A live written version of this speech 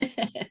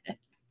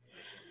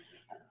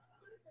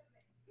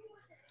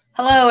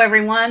Hello,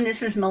 everyone.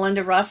 This is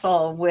Melinda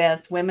Russell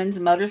with Women's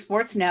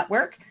Motorsports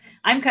Network.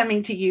 I'm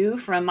coming to you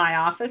from my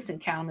office in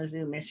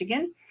Kalamazoo,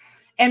 Michigan.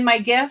 And my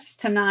guests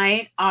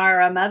tonight are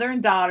a mother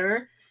and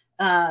daughter,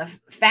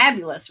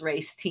 fabulous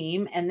race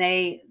team. And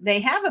they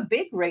have a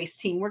big race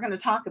team. We're going to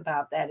talk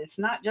about that. It's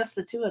not just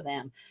the two of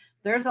them.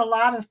 There's a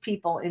lot of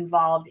people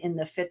involved in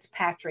the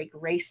Fitzpatrick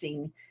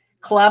Racing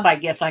Club, I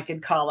guess I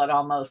could call it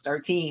almost, our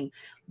team.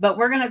 But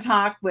we're going to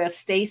talk with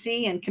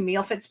Staci and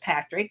Kamille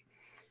Fitzpatrick.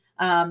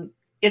 Um,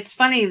 it's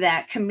funny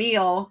that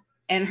Kamille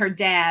and her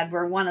dad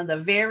were one of the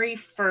very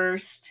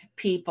first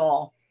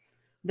people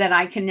that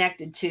I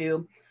connected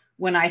to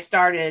when I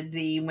started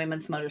the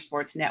Women's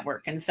Motorsports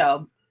Network. And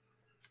so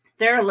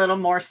they're a little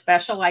more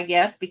special, I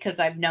guess, because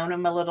I've known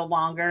them a little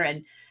longer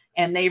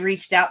and they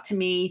reached out to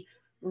me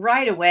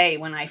right away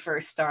when I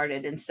first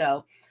started. And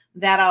so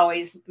that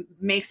always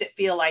makes it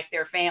feel like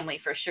they're family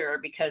for sure,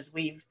 because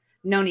we've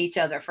known each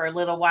other for a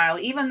little while,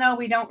 even though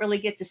we don't really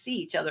get to see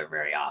each other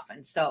very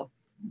often. So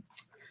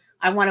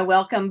I want to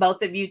welcome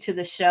both of you to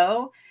the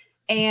show.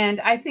 And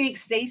I think,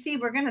 Staci,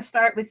 we're going to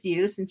start with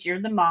you since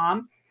you're the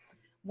mom.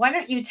 Why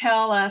don't you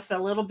tell us a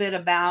little bit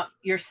about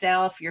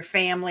yourself, your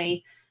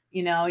family,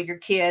 your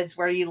kids,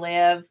 where you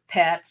live,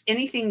 pets,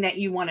 anything that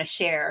you want to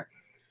share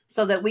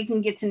so that we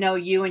can get to know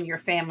you and your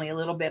family a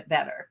little bit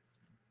better.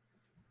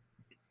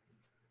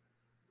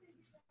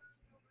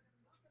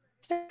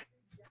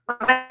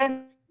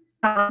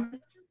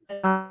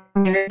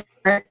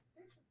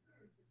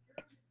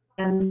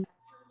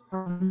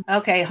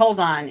 Okay,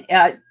 hold on.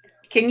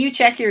 Can you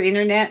check your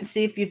internet and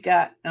see if you've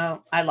got...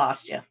 Oh, I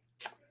lost you.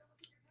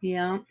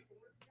 Yeah.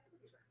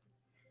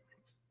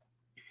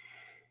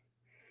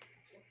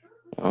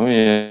 Oh,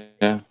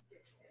 yeah.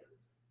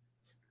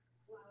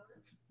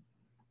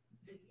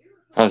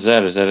 How's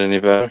that? Is that any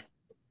better?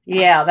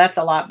 Yeah, that's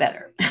a lot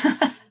better.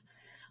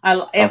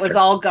 It was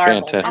all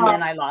garbled, Fantastic. and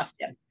then I lost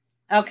you.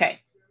 Okay.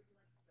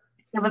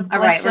 All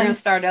right, we're going to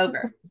start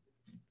over.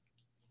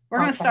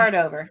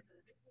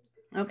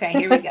 Okay,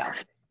 here we go.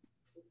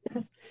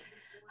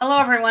 Hello,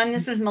 everyone.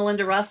 This is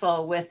Melinda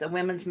Russell with the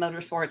Women's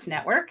Motorsports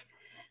Network,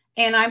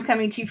 and I'm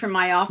coming to you from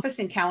my office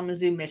in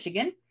Kalamazoo,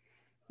 Michigan.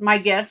 My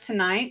guests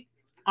tonight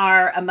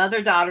are a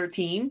mother-daughter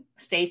team,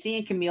 Staci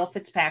and Kamille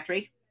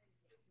Fitzpatrick.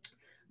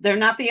 They're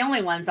not the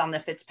only ones on the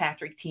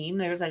Fitzpatrick team.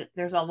 There's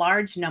a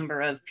large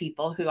number of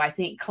people who I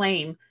think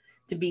claim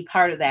to be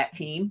part of that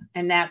team,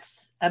 and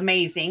that's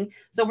amazing.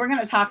 So we're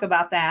going to talk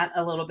about that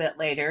a little bit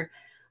later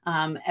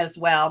as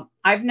well.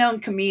 I've known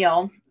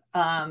Kamille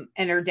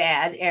and her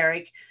dad,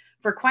 Eric,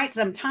 for quite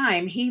some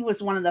time. He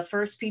was one of the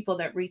first people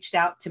that reached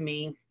out to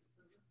me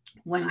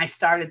when I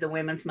started the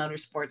Women's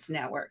Motorsports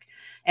Network.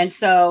 And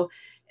so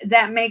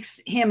that makes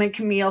him and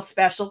Kamille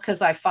special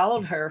because I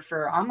followed her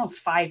for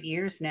almost 5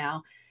 years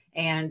now.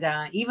 And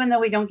even though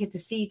we don't get to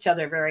see each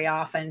other very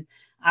often,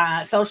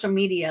 social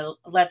media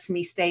lets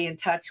me stay in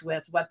touch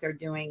with what they're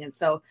doing. And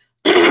so,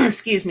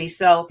 excuse me.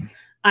 So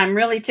I'm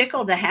really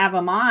tickled to have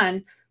them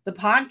on the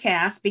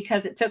podcast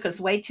because it took us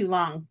way too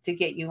long to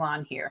get you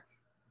on here.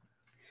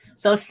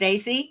 So,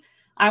 Staci,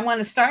 I want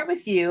to start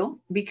with you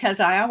because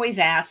I always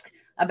ask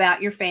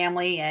about your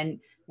family and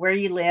where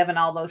you live and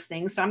all those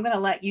things. So I'm going to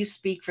let you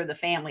speak for the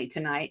family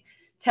tonight.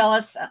 Tell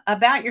us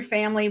about your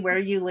family, where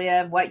you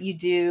live, what you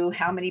do,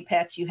 how many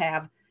pets you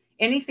have,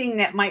 anything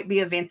that might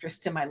be of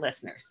interest to my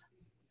listeners.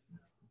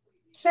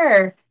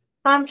 Sure.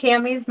 I'm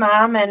Cammie's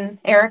mom and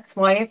Eric's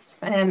wife,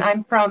 and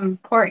I'm from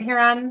Port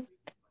Huron,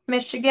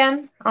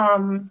 Michigan.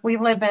 We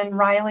live in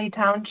Riley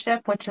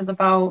Township, which is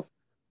about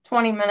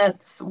 20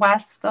 minutes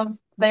west of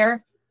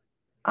there.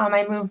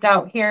 I moved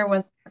out here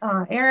with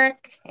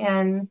Eric,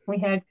 and we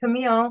had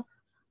Kamille,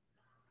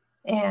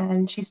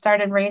 and she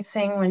started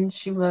racing when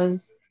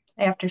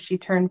after she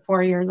turned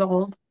 4 years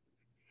old.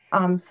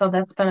 So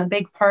that's been a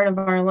big part of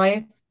our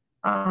life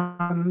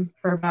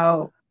for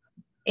about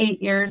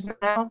 8 years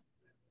now.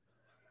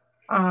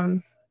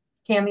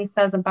 Cammie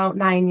says about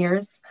 9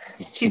 years.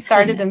 She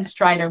started in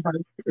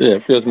Striderberg. Yeah,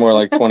 it feels more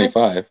like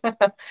 25.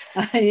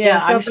 Yeah,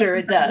 I'm sure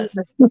it does.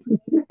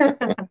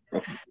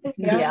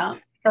 Yeah.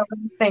 So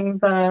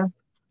racing's a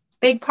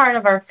big part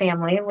of our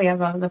family. We have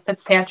the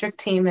Fitzpatrick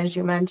team, as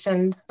you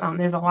mentioned.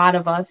 There's a lot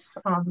of us.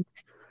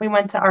 We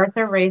went to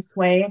Arthur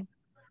Raceway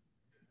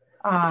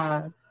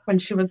when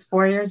she was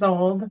 4 years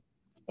old,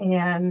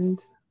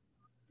 and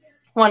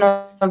one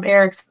of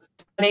Eric's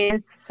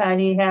buddies said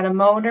he had a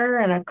motor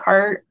and a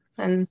cart,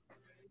 and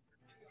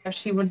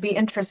she would be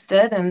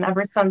interested. And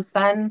ever since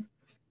then,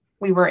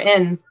 we were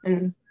in,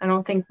 and I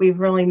don't think we've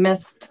really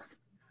missed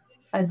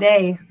a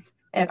day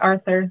at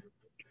Arthur.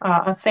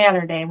 A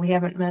Saturday we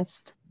haven't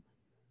missed.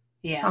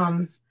 Yeah.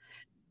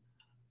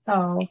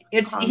 So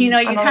it's you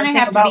kind of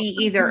have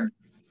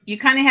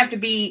to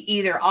be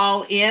either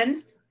all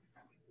in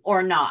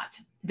or not,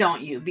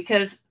 don't you?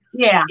 Because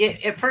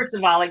it first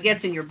of all, it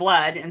gets in your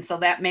blood, and so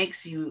that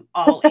makes you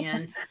all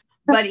in.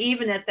 But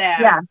even at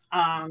that,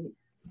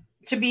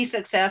 to be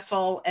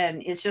successful,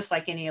 and it's just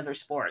like any other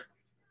sport,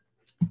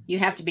 you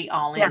have to be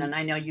all in. And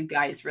I know you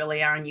guys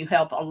really are, and you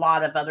help a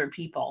lot of other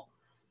people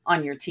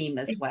on your team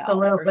as well.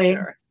 Absolutely.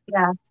 For sure.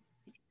 Yeah.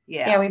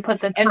 Yeah. Yeah, we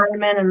put the And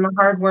time in and the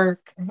hard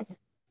work.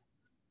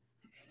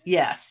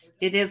 yes,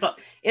 it is. And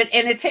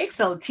it takes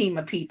a team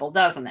of people,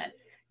 doesn't it?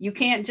 You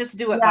can't just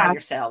do it by Yeah.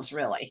 yourselves,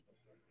 really.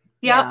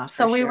 Yep. Yeah, for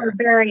So we were sure.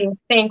 very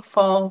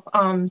thankful,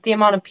 the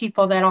amount of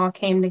people that all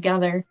came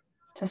together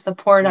to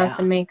support us Yeah.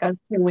 and make us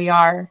who we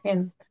are.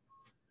 And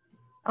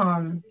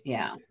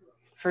Yeah,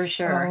 for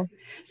sure.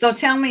 so So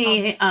tell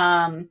me,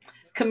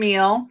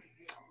 Kamille,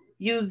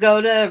 you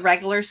go to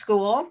regular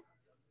school.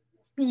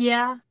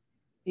 Yeah,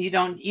 You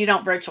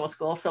don't virtual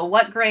school. So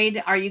what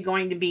grade are you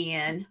going to be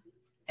in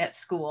at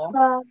school?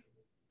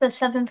 the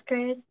 7th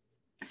grade.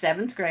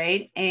 7th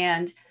grade.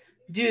 And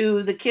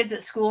do the kids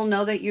at school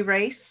know that you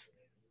race?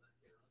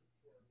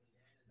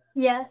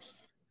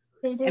 Yes,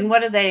 they And do.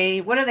 what do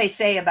they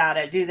say about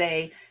it? Do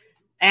they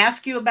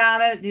ask you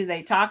about it? Do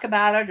they talk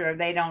about it, or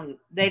they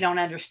don't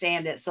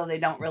understand it, so they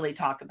don't really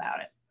talk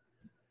about it?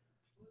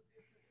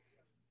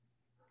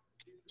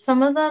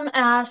 Some of them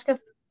ask if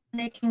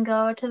they can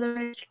go to the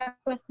racetrack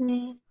with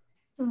me,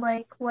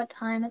 like what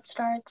time it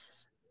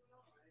starts,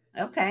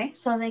 Okay.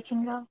 so they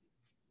can go.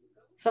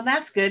 So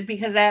that's good,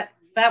 because that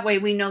way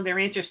we know they're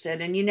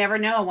interested, and you never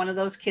know, one of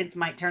those kids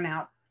might turn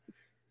out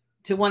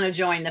to want to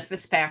join the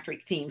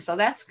Fitzpatrick team. So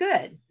that's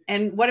good.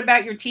 And what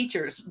about your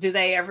teachers? Do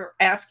they ever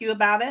ask you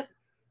about it?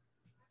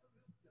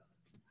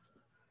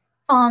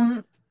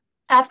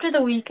 After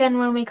the weekend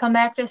when we come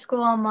back to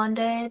school on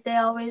Monday, they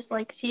always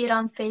like see it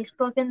on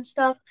Facebook and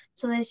stuff,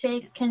 so they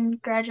say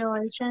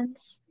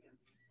congratulations.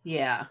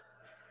 Yeah.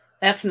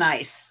 That's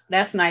nice.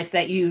 That's nice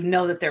that you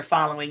know that they're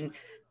following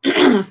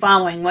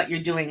following what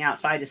you're doing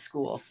outside of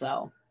school.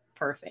 So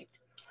perfect.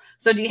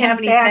 So do you have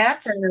in any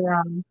fact, pets?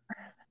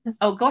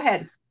 Oh, go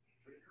ahead.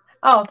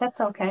 oh,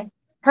 that's okay.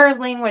 Her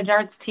language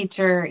arts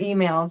teacher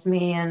emails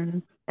me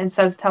and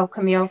says, "Tell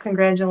Camille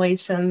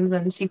congratulations,"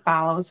 and she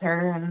follows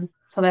her, and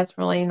so that's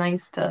really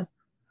nice to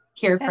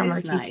hear That from her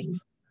is teacher.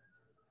 nice.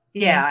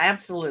 Yeah. Yeah,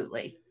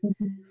 absolutely.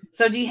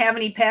 So do you have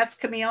any pets,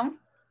 Camille?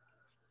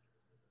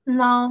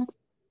 No,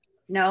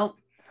 No.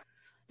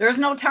 There's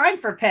no time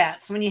for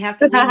pets when you have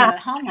to leave them at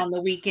home on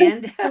the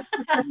weekend.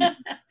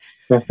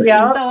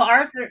 Yeah. So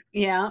Arthur,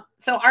 yeah.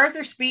 So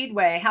Arthur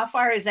Speedway, how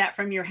far is that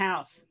from your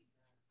house?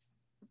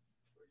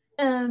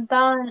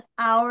 about an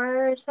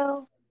hour or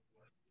so.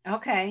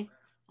 Okay.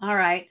 All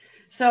right.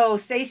 So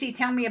Stacy,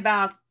 tell me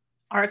about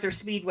Arthur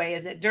Speedway.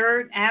 Is it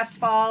dirt,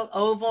 asphalt,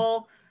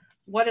 oval?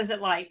 What is it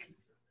like?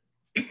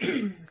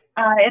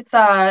 It's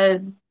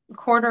a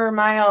quarter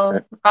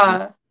mile,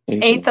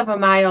 eighth of a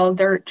mile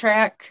dirt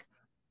track.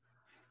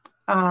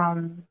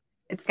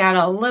 It's got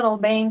a little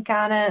bank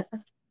on it,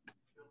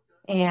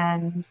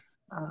 and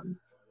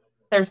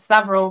there's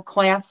several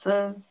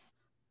classes,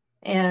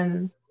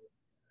 and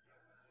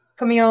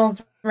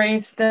Camille's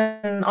raced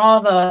in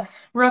all the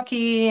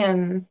rookie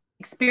and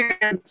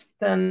experienced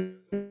and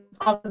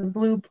all the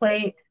blue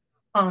plate.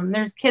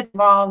 There's kids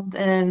involved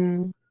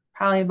in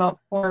probably about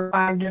 4 or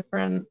 5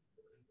 different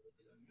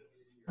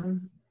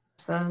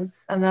races,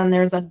 and then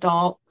there's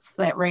adults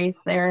that race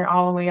there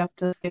all the way up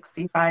to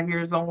 65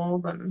 years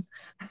old, and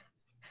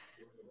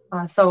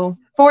so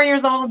 4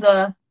 years old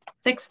to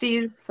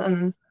 60s,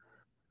 and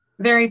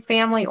very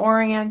family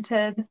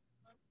oriented.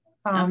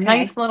 Okay.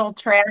 Nice little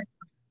track.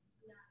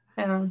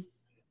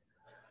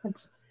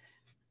 It's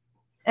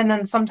And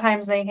then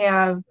sometimes they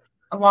have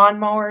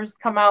lawnmowers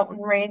come out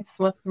and race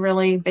with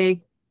really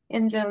big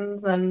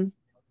engines, and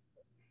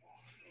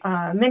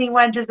mini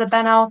wedges have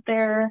been out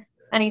there.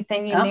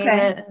 Anything you name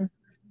Okay. it,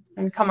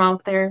 and come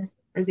out there.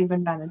 There's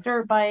even been a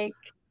dirt bike.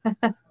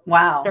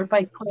 Wow. Dirt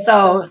bike.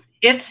 So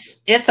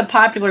it's a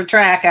popular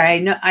track.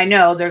 I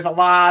know there's a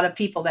lot of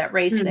people that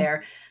race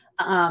there.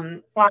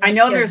 I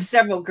know there's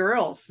several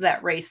girls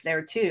that race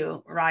there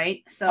too,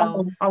 right?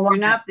 So you're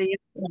not the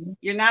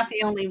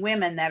only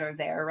women that are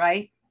there,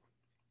 right?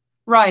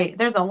 Right.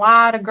 There's a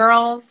lot of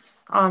girls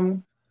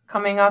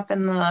coming up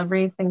in the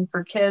racing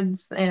for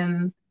kids,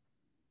 and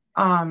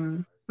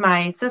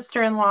my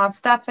sister-in-law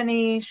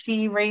Stephanie,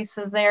 she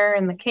races there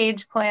in the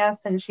cage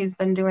class, and she's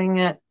been doing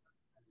it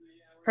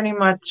pretty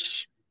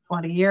much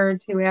a year or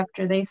two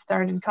after they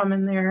started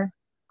coming there.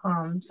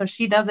 So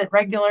she does it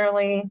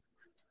regularly.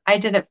 I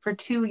did it for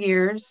 2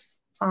 years.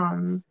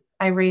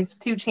 I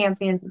raced 2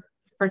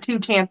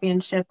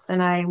 championships,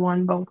 and I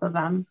won both of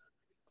them.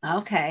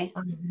 Okay.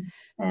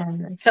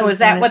 And so is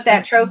that what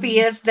that trophy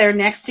is there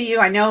next to you?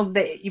 I know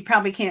that you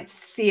probably can't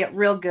see it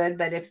real good,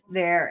 but if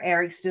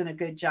Eric's doing a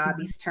good job,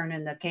 he's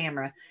turning the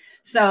camera.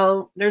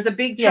 So there's a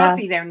big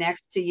trophy there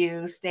next to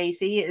you,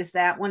 Stacy. Is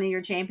that one of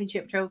your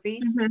championship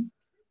trophies? Mm-hmm.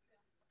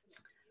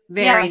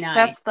 Very nice.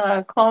 That's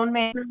the Clone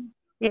Man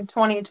in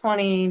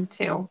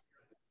 2022.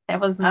 That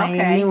was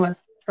my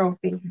newest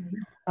trophy.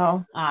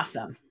 So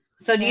awesome.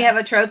 So do you have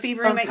a trophy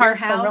room at your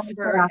house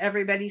for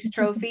everybody's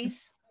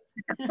trophies?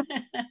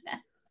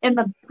 In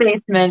the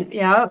basement,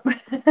 yep.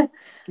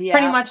 Yeah,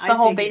 pretty much the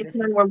whole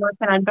basement. We're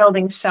working on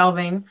building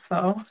shelving.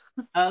 So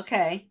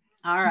okay.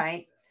 All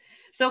right.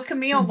 So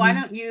Camille, why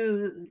don't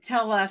you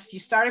tell us, you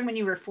started when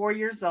you were 4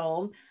 years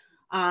old.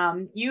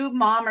 You,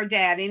 mom or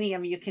dad, any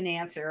of you can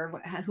answer,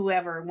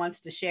 whoever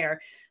wants to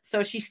share.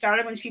 So she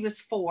started when she was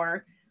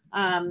 4.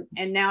 And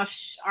now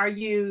are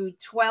you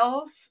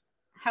 12?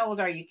 How old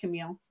are you,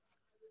 Kamille?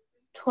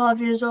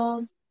 12 years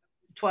old.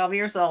 12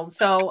 years old.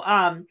 So,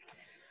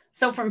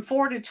 so from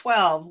 4 to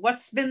 12,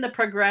 what's been the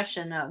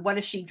progression? What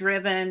has she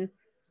driven?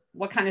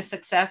 What kind of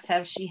success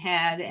has she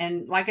had?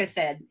 And like I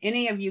said,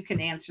 any of you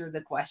can answer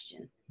the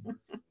question.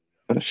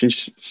 She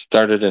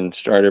started in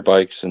strider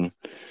bikes and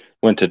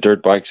went to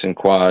dirt bikes and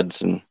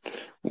quads and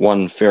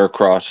won fair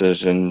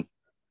crosses and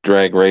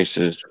drag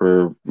races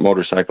for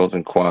motorcycles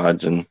and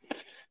quads and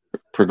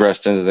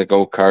progressed into the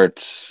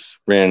go-karts,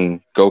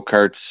 ran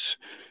go-karts,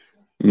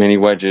 mini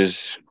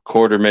wedges,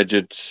 quarter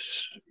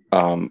midgets,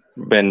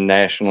 been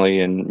nationally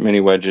in mini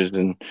wedges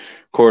and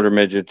quarter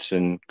midgets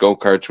and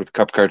go-karts with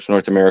Cup Karts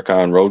North America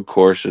on road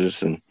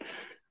courses and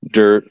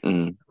dirt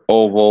and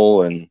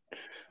oval and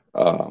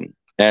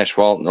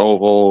asphalt and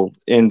oval,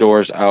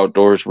 indoors,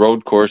 outdoors,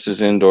 road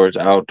courses, indoors,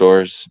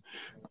 outdoors.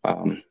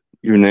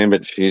 You name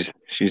it,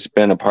 she's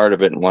been a part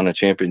of it and won a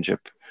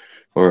championship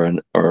or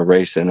a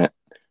race in it.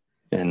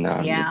 And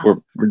Yeah.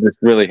 we're just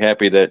really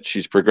happy that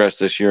she's progressed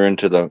this year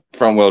into the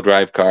front wheel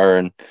drive car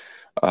and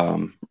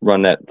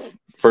run that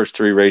first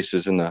 3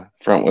 races in the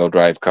front wheel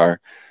drive car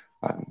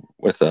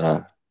with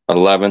a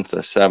 11th, a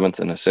 7th,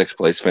 and a 6th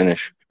place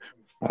finish.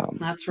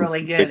 That's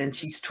really good. And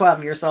she's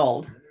 12 years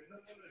old.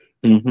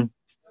 Mm-hmm.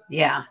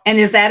 Yeah. And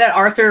is that at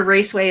Arthur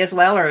Raceway as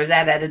well, or is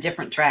that at a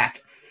different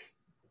track?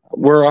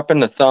 We're up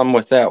in the thumb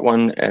with that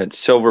one at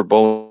Silver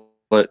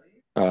Bullet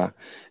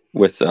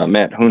with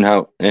Matt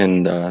Hoonhout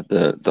and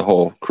the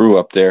whole crew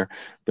up there.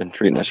 Been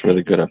treating us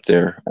really good up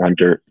there on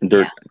dirt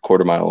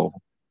quarter mile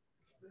oval.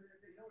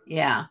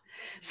 Yeah.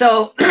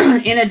 So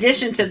in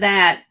addition to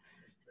that,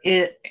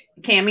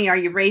 Cammie, are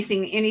you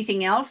racing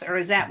anything else, or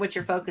is that what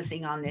you're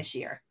focusing on this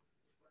year?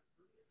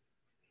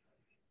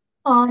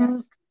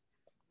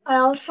 I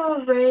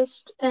also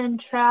raced in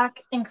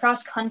track and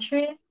cross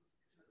country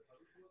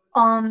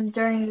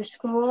during the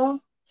school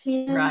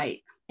season.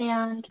 Right.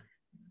 And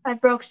I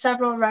broke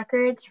several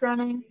records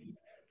running.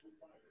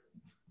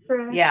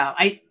 Yeah,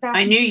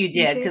 I knew you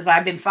did because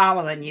I've been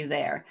following you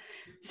there.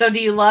 So do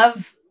you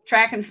love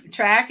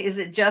track? Is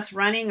it just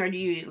running, or do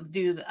you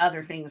do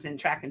other things in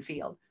track and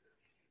field?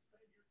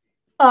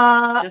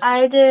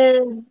 I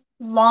did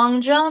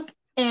long jump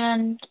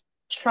and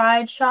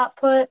tried shot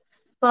put,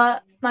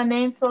 but my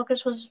main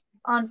focus was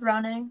on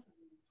running.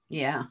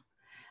 Yeah.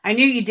 I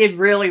knew you did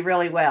really,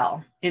 really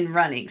well in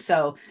running.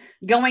 So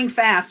going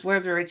fast,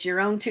 whether it's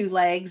your own 2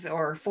 legs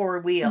or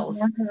 4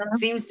 wheels,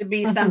 seems to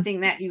be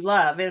something that you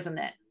love, isn't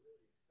it?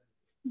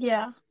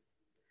 Yeah.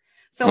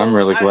 So I'm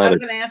really glad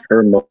it's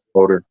her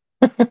motor.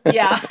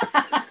 Yeah,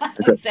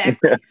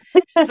 exactly.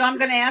 So I'm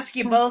going to ask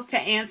you both to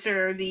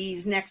answer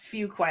these next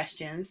few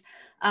questions.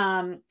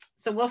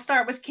 So we'll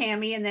start with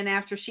Cammie, and then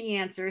after she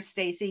answers,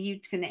 Staci, you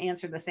can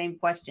answer the same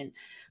question.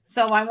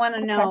 So I want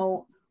to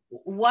know,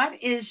 what's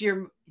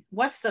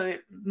the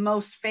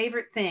most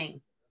favorite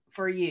thing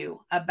for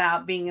you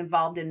about being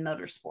involved in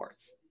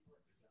motorsports?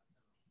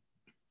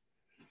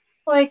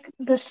 Like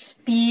the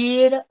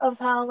speed of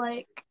how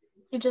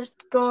you just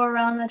go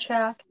around the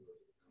track.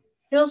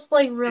 Feels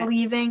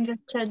relieving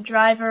just to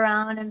drive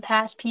around and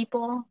pass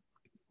people.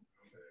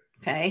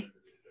 Okay.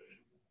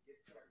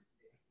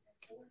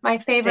 My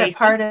favorite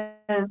part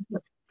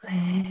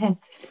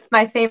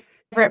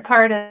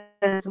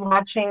is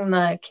watching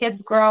the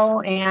kids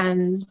grow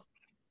and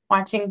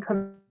watching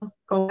Kamille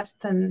go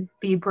west and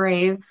be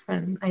brave.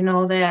 And I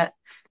know that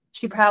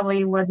she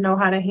probably would know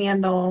how to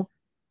handle,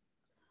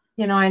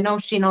 I know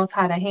she knows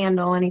how to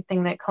handle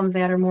anything that comes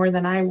at her more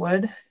than I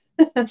would.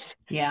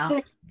 Yeah.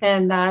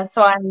 And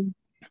so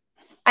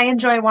I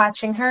enjoy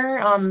watching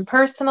her.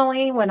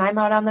 Personally, when I'm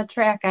out on the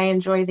track, I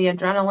enjoy the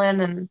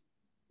adrenaline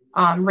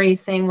and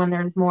racing when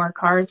there's more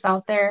cars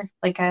out there.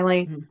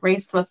 I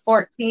raced with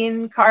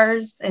 14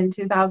 cars in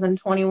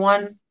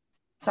 2021.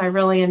 So I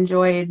really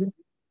enjoyed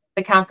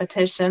the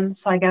competition.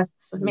 So I guess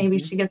maybe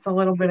she gets a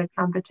little bit of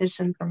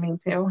competition from me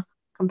too.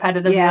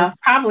 Competitive. Yeah,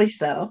 probably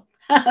so.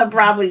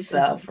 Probably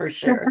so, for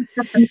sure.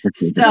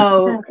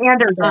 So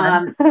and her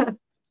dad.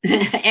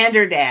 And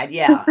her dad,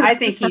 yeah. I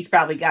think he's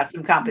probably got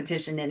some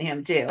competition in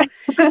him too.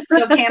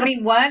 So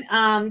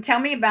Cammie, tell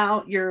me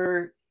about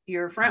your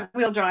front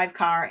wheel drive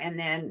car, and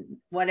then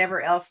whatever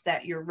else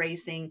that you're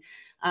racing.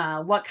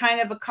 What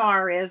kind of a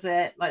car is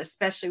it?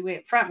 Especially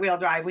with front wheel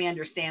drive, we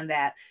understand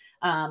that.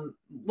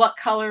 What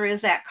color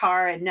is that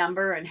car and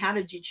number, and how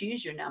did you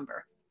choose your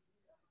number?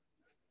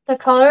 The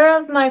color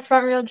of my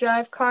front wheel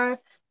drive car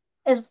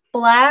is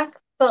black,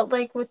 but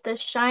with the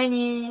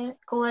shiny,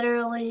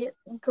 glittery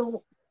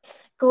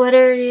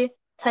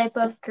type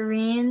of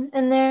green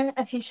in there.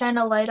 If you shine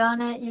a light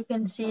on it, you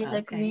can see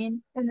the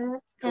green in it.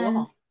 Cool.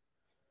 And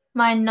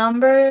my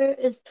number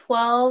is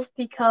 12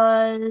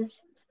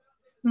 because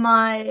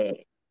my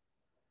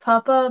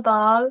papa,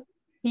 Bob,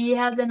 he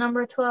had the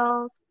number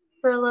 12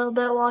 for a little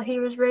bit while he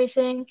was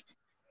racing,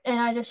 and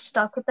I just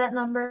stuck with that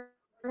number.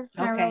 And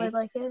I really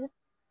like it.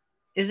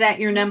 Is that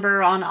your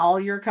number on all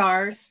your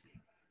cars?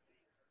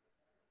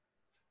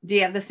 Do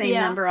you have the same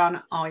Yeah. number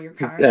on all your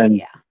cars? And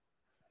Yeah.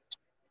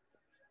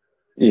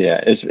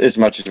 yeah, as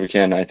much as we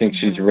can. I think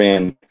she's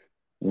ran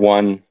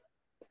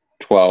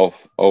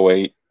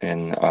 1:12:08,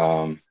 and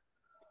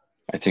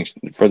I think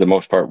for the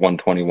most part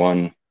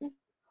 1:21.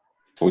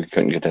 We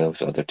couldn't get to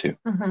those other two.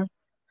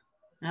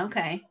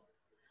 Okay.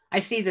 I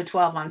see the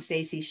 12 on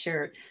Stacy's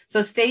shirt.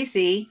 So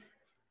Stacy,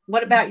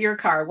 what about your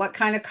car? What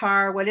kind of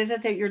car? What is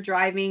it that you're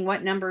driving?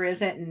 What number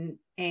is it,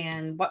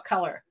 and what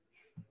color?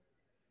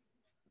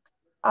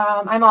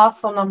 I'm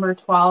also number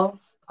 12.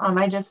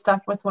 I just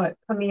stuck with what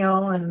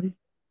Kamille and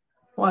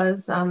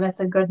was.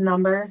 That's a good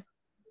number.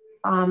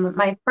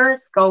 My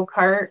first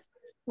go-kart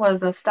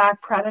was a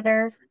stock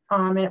Predator.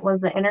 It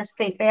was the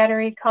Interstate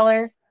Battery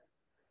color.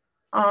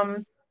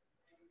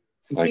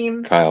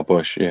 Scheme. Like Kyle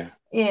Busch, yeah.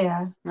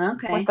 Yeah.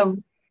 Okay.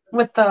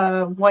 With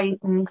the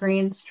white and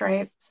green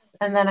stripes.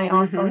 And then I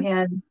also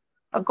had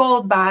a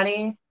gold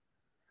body,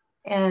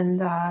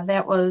 and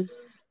that was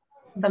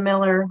the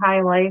Miller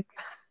High Life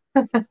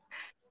theme.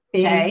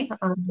 Okay.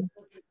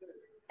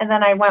 And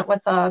then I went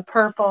with a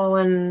purple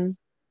and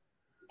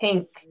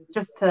pink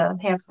just to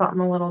have something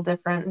a little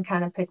different and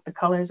kind of pick the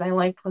colors I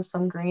liked with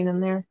some green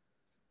in there.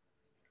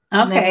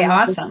 Okay,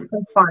 awesome.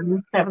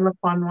 Fun. That was a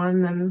fun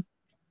one.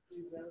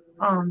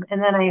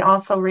 And then I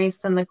also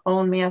raced in the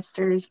Clone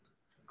Masters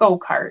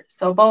go-kart.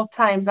 So both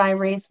times I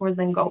raced was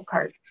in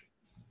go-karts.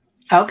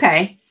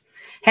 Okay.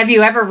 Have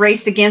you ever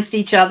raced against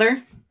each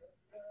other?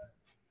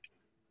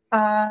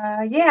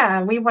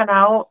 Yeah, we went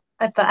out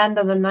at the end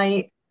of the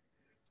night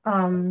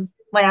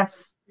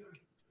last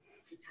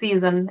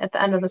season. At the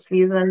end of the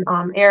season,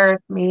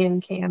 Eric, me,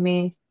 and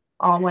Cammie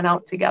all went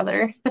out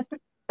together.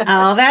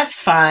 Oh,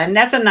 that's fun.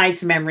 That's a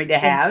nice memory to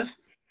have.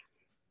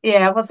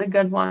 Yeah, it was a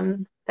good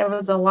one. There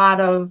was a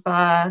lot of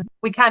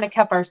we kind of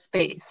kept our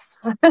space.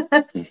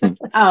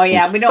 Oh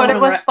yeah, we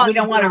don't want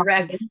to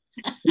wreck.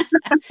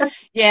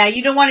 Yeah,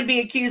 you don't want to be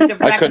accused of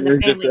wrecking the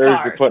family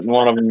cars. Putting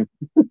one of them.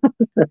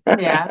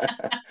 Yeah.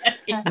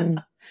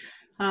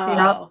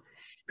 Oh.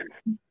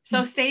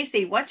 So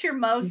Stacy, what's your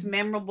most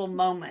memorable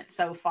moment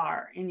so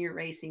far in your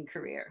racing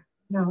career?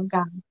 Oh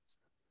God,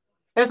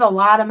 there's a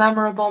lot of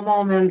memorable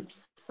moments.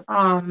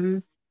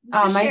 My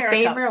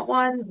favorite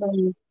one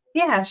was,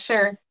 yeah,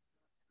 sure.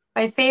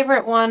 My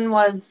favorite one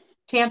was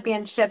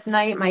championship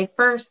night, my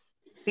first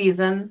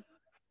season.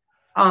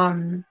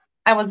 I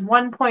was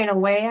 1 point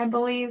away, I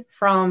believe,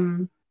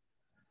 from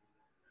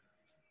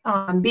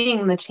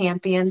being the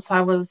champion. So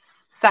I was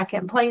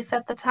second place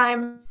at the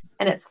time,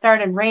 and it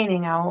started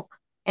raining out.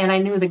 And I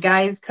knew the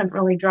guys couldn't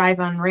really drive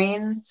on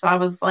rain. So I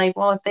was like,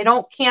 well, if they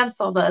don't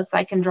cancel this,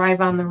 I can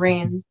drive on the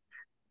rain.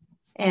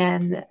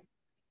 And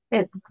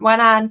it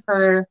went on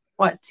for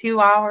 2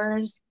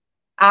 hours,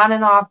 on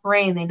and off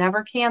rain. They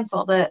never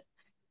canceled it.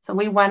 So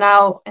we went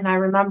out, and I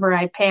remember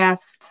I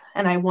passed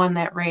and I won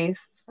that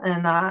race.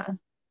 And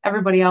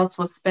everybody else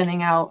was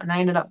spinning out, and I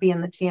ended up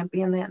being the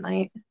champion that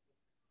night.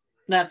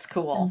 That's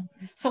cool.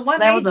 So what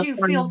made you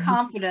feel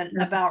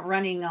confident about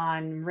running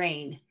on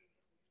rain,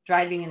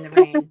 driving in the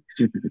rain?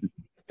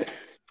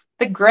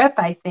 The grip,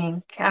 I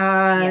think.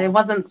 It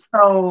wasn't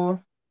so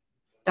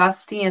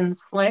dusty and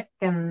slick,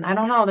 and I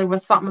don't know, there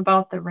was something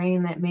about the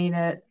rain that made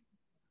it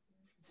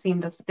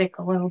seem to stick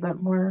a little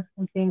bit more,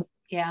 I think.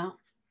 Yeah.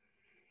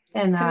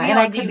 And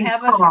I could be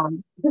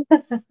calm.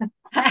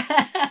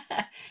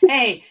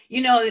 Hey,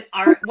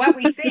 what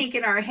we think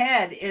in our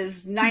head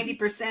is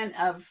 90%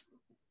 of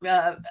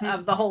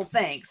the whole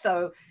thing.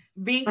 So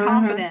being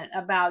confident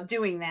about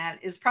doing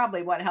that is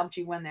probably what helped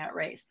you win that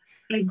race.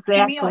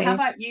 Exactly. Kamille, how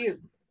about you?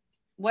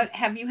 What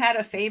have you had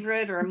a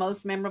favorite or a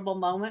most memorable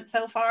moment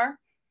so far?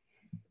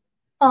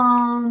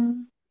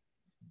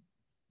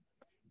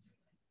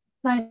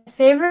 My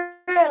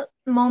favorite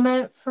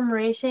moment from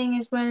racing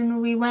is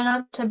when we went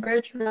up to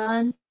Birch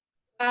Run.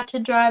 I got to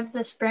drive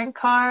the sprint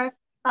car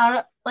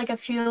out like a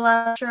few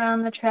laps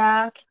around the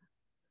track.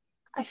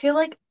 I feel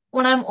like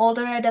when I'm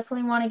older, I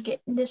definitely want to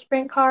get into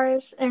sprint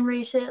cars and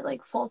race it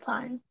like full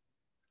time.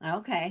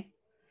 Okay.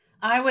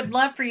 I would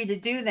love for you to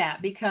do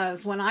that,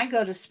 because when I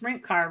go to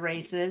sprint car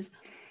races,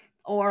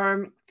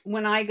 or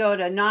when I go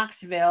to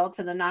Knoxville,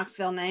 to the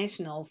Knoxville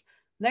Nationals,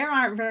 there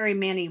aren't very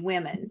many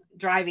women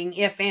driving,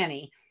 if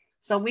any.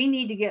 So we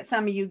need to get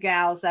some of you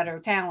gals that are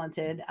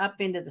talented up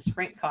into the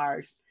sprint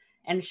cars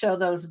and show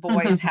those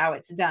boys how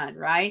it's done,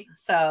 right?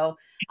 So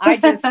I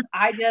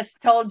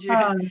just told you,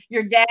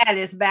 your dad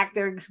is back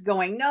there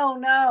going,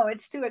 no,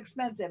 it's too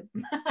expensive.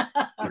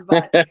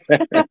 But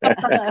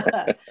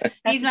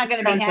he's not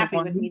going to be happy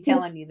with me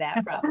telling you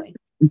that, probably.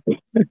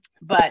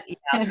 But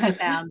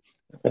yeah,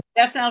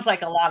 that sounds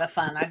like a lot of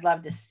fun. I'd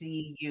love to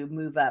see you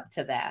move up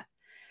to that.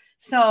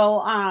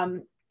 So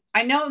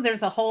I know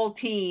there's a whole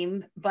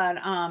team, but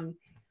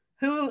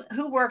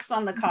who works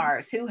on the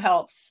cars? Who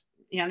helps?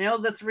 I know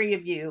the three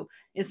of you.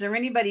 Is there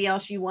anybody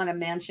else you want to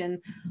mention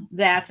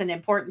that's an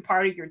important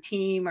part of your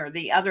team, or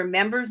the other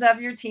members of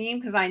your team?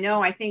 Because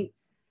I think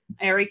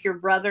Eric, your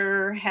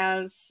brother,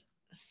 has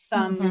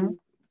some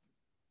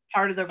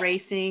part of the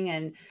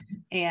racing,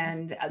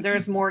 and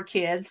there's more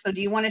kids. So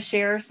do you want to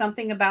share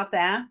something about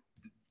that?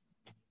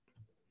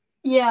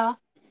 Yeah.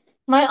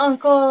 My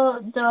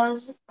uncle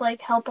does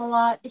like help a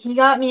lot. He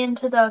got me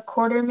into the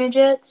quarter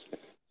midgets.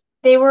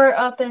 They were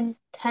up in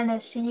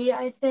Tennessee,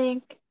 I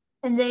think,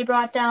 and they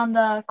brought down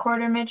the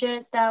quarter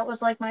midget. That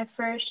was like my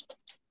first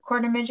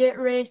quarter midget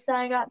race that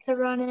I got to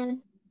run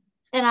in.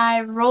 And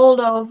I rolled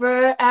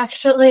over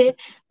actually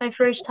my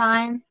first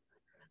time.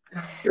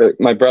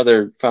 My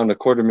brother found a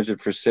quarter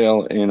midget for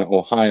sale in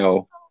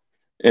Ohio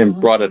and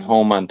brought it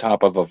home on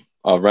top of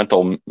a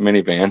rental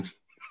minivan.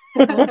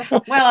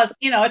 Well,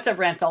 it's a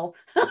rental,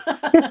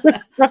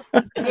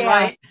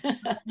 right?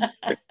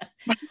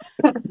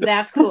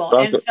 That's cool.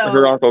 And so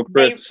her uncle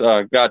Chris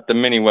got the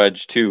mini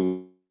wedge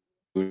too.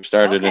 Who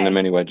started in the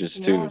mini wedges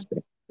too.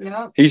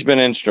 So he's been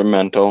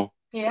instrumental.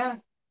 Yeah.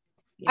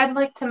 I'd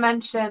like to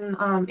mention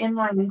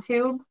Inline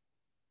Tube.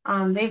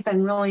 They've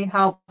been really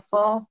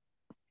helpful.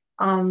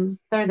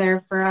 They're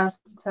there for us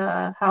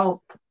to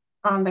help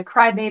the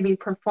Crybaby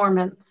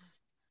performance.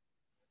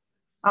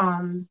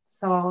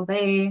 So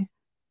they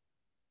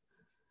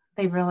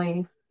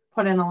really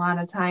put in a lot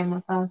of time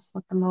with us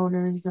with the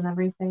motors and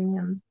everything.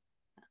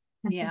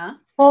 And yeah.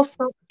 Full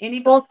throttle.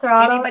 Anybody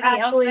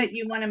actually, else that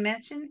you want to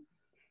mention?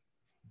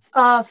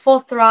 Full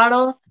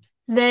Throttle.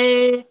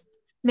 They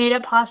made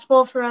it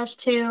possible for us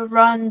to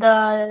run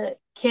the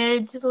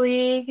kids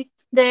league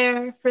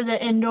there for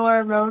the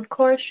indoor road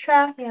course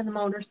track. Yeah, the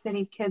Motor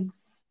City Kids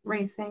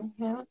Racing.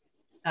 Yeah.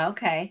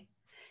 Okay.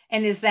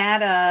 And is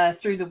that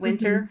through the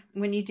winter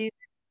when you do?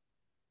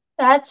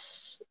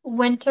 That's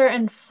winter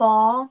and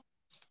fall.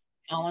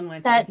 Fall and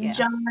winter. That yeah.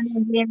 John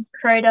and Ian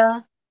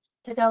Creda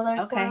together.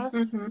 Okay.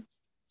 Mm-hmm.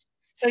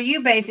 So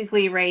you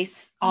basically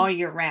race all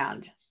year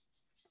round.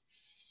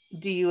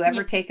 Do you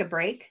ever take a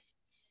break?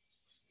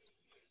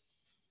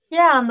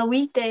 Yeah, on the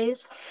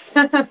weekdays.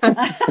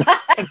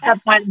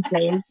 Except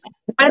Wednesdays.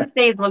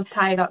 Wednesdays was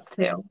tied up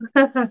too.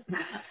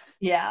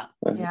 Yeah.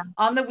 Yeah.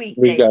 On the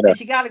weekdays, because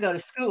you got to go to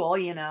school,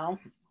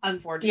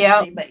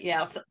 unfortunately. Yep. But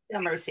yeah,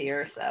 summer's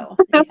here, so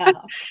yeah.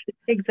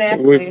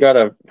 Exactly. We've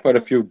got quite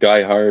a few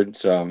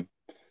diehards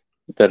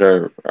that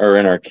are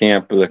in our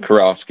camp. The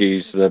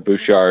Karofskis, the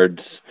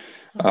Bouchards,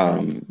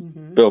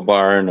 Bill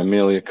Barr and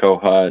Amelia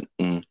Kohut,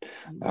 and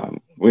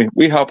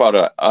we help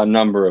out a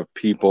number of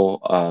people,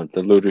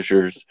 the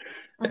Ludishers,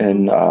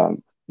 and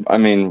I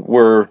mean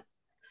we're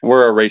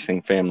a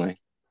racing family,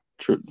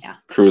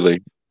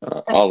 truly,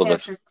 all of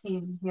us.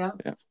 Team.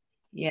 Yep.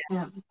 Yeah.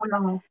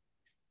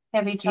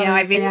 Have each other.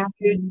 I've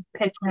interviewed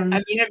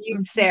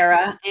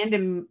Sarah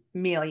and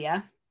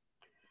Amelia.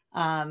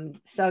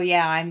 So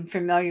yeah, I'm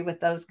familiar with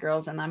those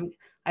girls, and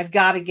I've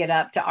got to get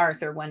up to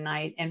Arthur one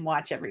night and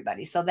watch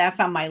everybody. So that's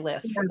on my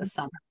list for the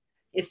summer,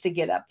 is to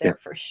get up there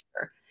for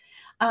sure.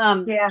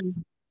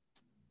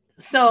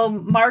 So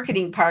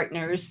marketing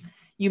partners,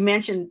 you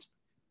mentioned,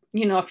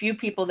 a few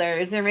people there.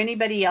 Is there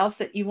anybody else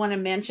that you want to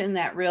mention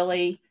that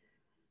really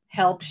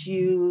helps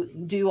you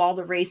do all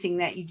the racing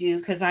that you do?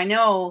 Because I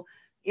know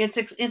it's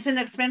an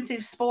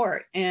expensive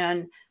sport,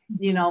 and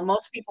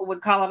most people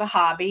would call it a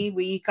hobby.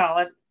 We call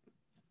it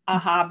a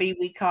hobby.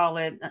 We call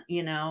it,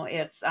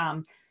 it's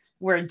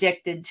we're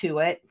addicted to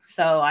it.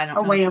 So I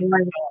don't know if you call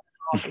it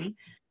a hobby.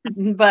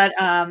 But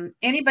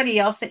anybody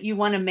else that you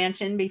want to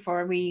mention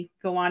before we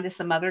go on to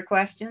some other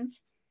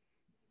questions?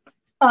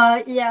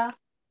 Yeah.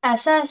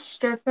 SS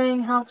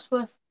stripping helps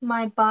with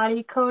my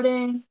body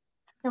coating,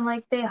 and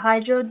like they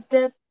hydro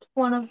dipped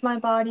one of my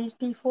bodies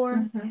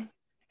before.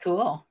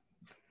 Cool.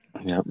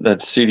 Yeah,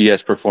 that's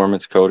CDS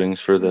Performance Coatings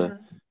for the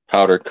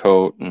powder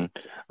coat, and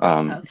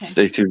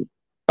Stacy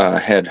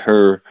had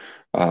her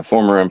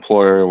former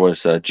employer was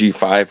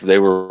G5. They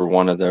were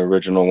one of the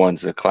original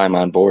ones that climb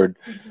on board.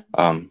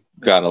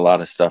 Got a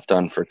lot of stuff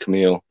done for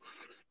Kamille.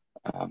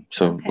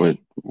 So we're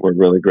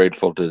really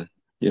grateful to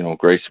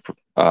Grace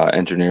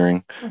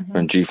Engineering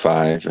and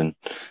G5, and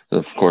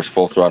of course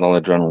Full Throttle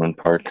Adrenaline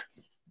Park.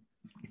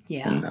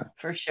 Yeah, and,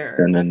 for sure.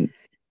 And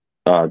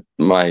then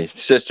my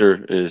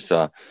sister is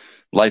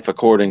Life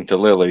According to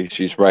Lily.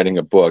 She's writing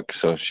a book,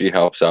 so she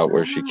helps out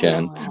where she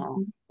can.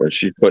 But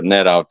she's putting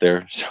that out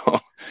there, so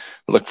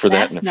look for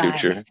that in the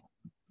future.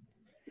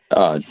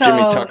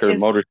 Jimmy Tucker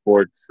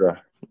Motorsports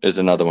is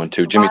another one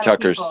too. Jimmy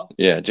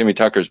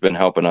Tucker's been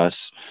helping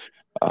us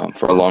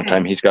for a long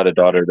time. He's got a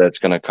daughter that's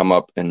going to come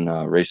up in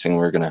racing.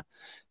 We're going to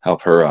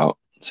help her out.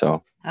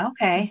 So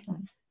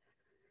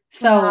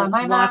so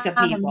lots of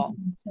people.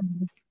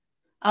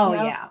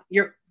 Yeah,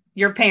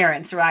 your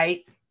parents,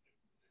 right?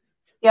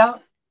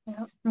 Yep.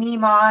 Me,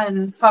 Ma,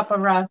 and Papa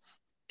Russ.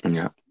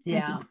 Yeah.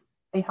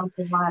 They help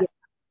a lot.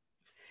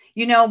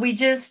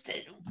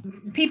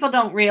 People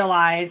don't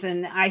realize,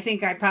 and I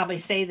think I probably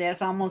say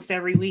this almost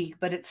every week,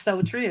 but it's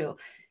so true.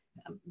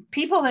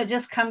 People that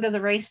just come to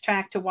the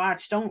racetrack to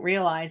watch don't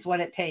realize what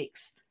it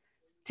takes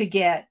to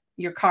get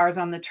your cars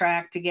on the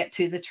track, to get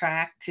to the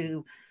track,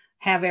 to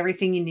have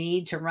everything you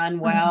need to run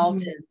well,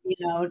 to,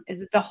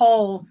 the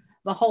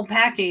whole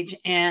package.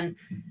 And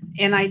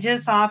I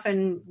just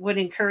often would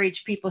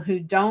encourage people who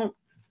don't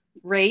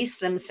race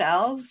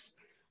themselves,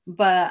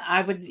 but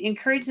I would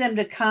encourage them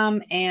to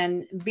come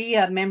and be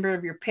a member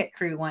of your pit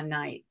crew one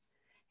night,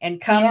 and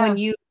come when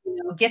you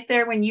get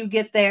there when you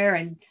get there,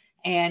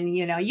 and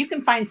you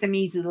can find some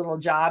easy little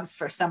jobs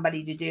for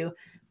somebody to do,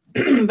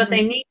 but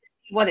they need to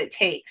see what it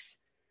takes.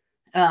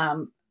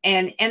 And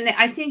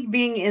I think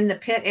being in the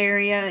pit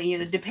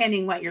area,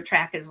 depending what your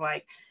track is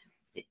like,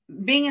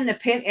 being in the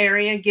pit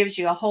area gives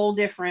you a whole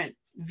different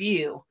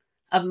view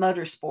of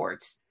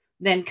motorsports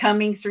than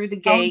coming through the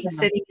gate,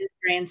 sitting in the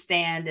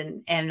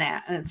grandstand and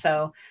that. And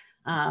so,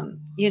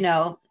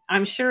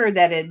 I'm sure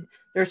that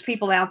there's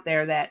people out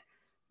there that,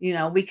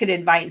 we could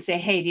invite and say,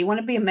 hey, do you want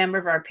to be a member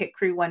of our pit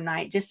crew one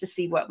night just to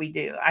see what we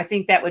do? I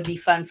think that would be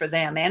fun for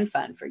them and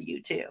fun for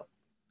you too.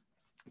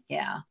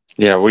 Yeah.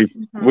 Yeah.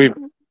 We've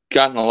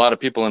gotten a lot of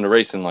people into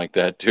racing like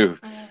that too.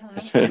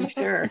 I'm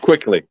sure.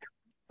 Quickly.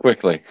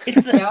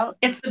 It's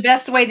the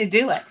best way to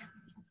do it.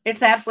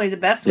 It's absolutely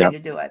the best way to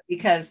do it,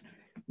 because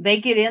they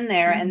get in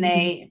there and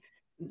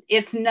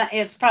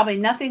it's probably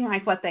nothing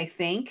like what they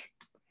think.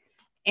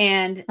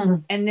 And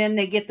then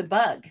they get the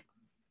bug,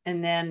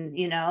 and then,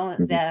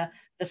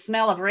 the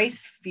smell of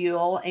race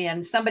fuel.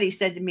 And somebody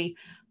said to me,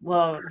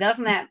 well,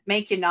 doesn't that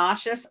make you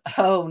nauseous?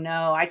 Oh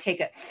no, I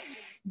take a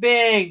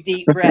big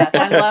deep breath.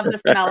 I love the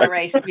smell of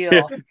race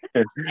fuel.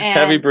 And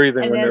heavy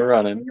breathing when they're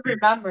running. You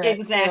remember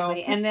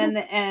exactly. And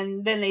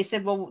then they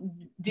said, well,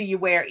 do you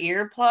wear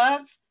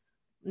earplugs?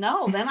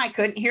 No, then I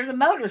couldn't hear the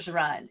motors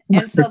run.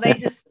 And so they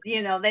just,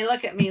 they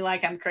look at me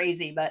like I'm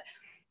crazy, but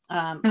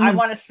I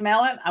want to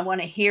smell it. I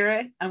want to hear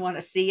it. I want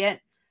to see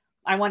it.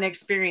 I want to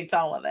experience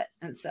all of it.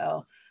 And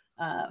so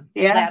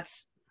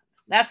that's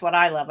what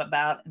I love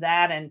about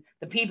that. And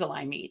the people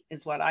I meet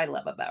is what I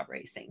love about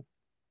racing.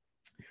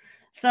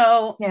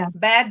 So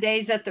bad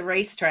days at the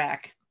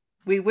racetrack.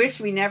 We wish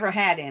we never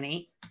had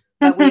any,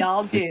 but we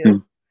all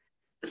do.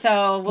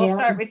 So we'll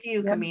start with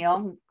you,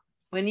 Kamille.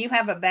 When you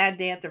have a bad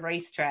day at the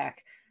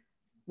racetrack,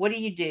 what do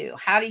you do?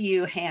 How do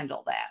you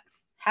handle that?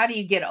 How do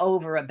you get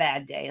over a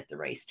bad day at the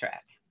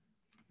racetrack?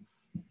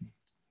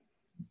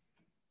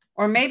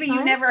 Or maybe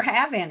you never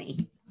have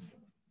any.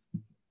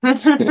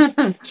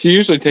 She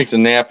usually takes a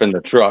nap in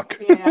the truck.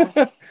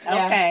 Yeah.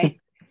 Okay.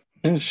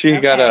 She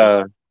got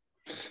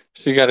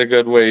a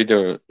good way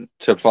to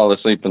fall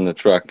asleep in the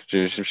truck.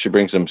 She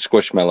brings some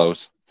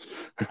Squishmallows.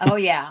 Oh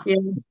yeah.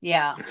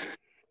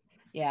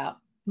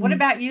 What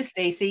about you,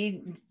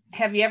 Stacy?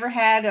 Have you ever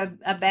had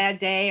a bad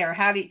day, or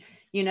how do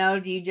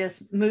you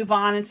just move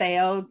on and say,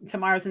 oh,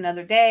 tomorrow's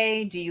another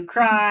day? Do you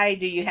cry?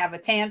 Do you have a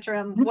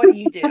tantrum? What do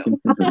you do?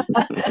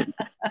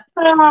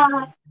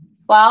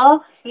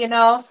 Well,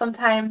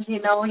 sometimes, you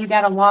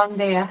got a long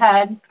day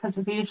ahead, because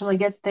we usually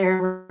get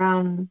there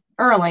around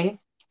early,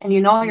 and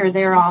you're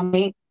there all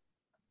night.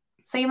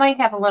 So you might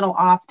have a little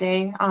off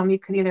day. You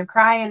could either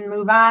cry and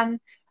move on.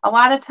 A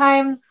lot of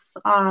times,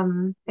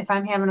 if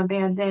I'm having a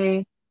bad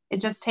day,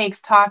 it just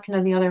takes talking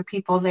to the other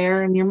people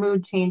there, and your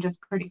mood changes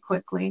pretty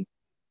quickly.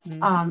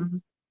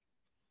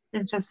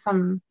 It's just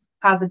some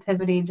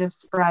positivity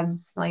just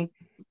spreads, like,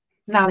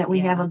 now that we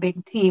have a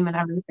big team and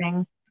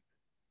everything.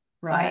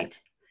 Right.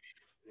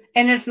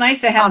 And it's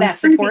nice to have that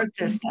support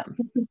system,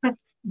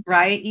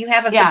 right? You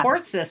have a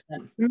support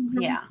system.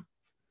 Yeah.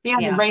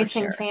 Yeah, the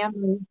racing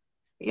family.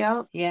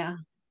 Yep. Yeah,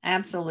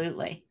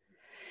 absolutely.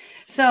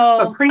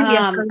 So, but previous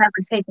to never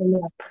taking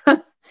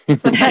nap.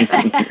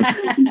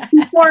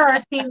 Before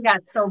our team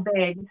got so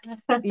big.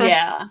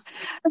 Yeah.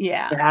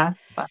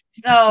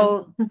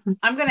 So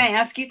I'm going to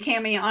ask you,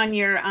 Kamille, on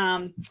your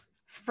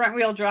front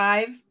wheel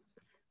drive,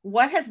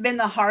 what has been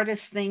the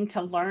hardest thing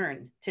to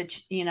learn?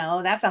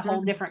 That's a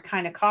whole different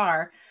kind of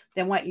car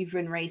than what you've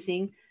been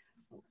racing.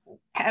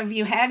 Have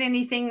you had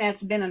anything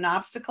that's been an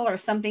obstacle, or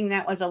something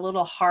that was a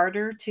little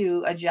harder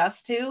to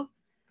adjust to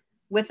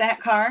with that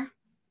car?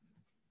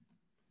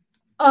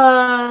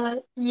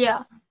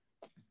 Yeah.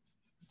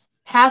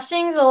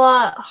 Passing's a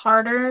lot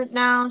harder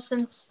now,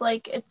 since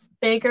it's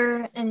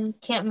bigger and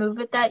can't move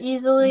it that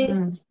easily.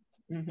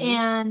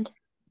 And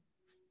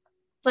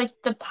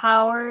the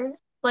power,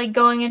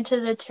 going into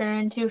the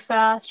turn too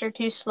fast or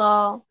too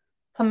slow,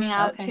 coming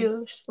out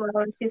too slow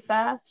or too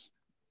fast.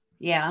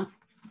 Yeah.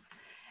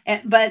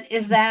 But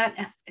is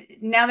that,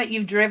 now that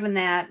you've driven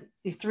that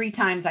 3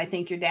 times, I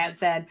think your dad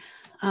said,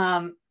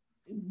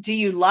 do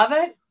you love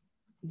it?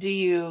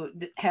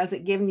 Has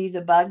it given you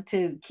the bug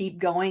to keep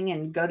going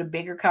and go to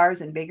bigger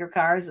cars,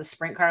 a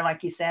sprint car,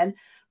 like you said?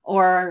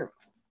 Or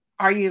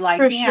are you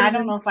like, I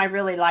don't know if I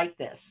really like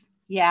this?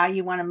 Yeah.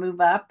 You want to move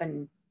up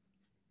and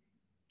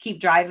keep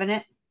driving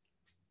it?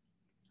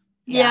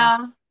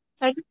 Yeah.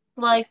 I just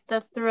like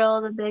the thrill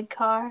of the big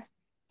car.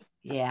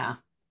 Yeah.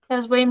 It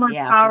has way more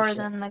power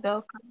than the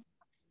go-kart.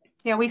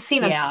 Yeah, we've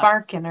seen a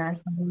spark in her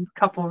in a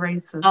couple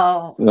races.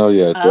 Oh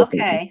yeah.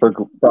 Okay.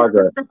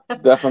 Progress.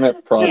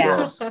 Definite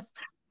progress. Yeah.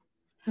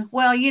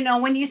 Well,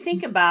 when you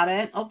think about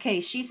it,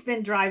 she's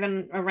been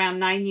driving around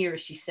 9 years,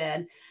 she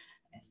said.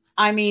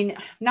 I mean,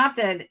 not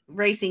that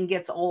racing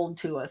gets old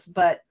to us,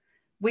 but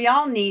we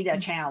all need a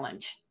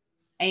challenge.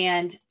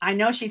 And I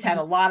know she's had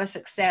a lot of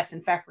success.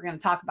 In fact, we're going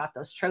to talk about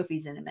those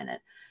trophies in a minute.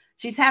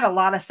 She's had a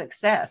lot of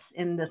success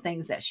in the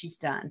things that she's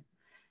done.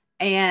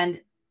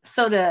 And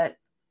so to,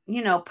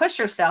 push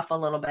herself a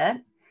little bit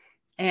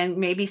and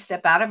maybe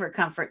step out of her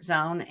comfort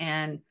zone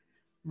and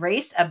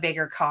race a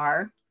bigger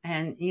car.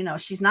 And,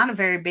 she's not a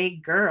very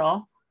big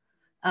girl.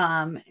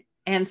 And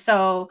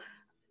so,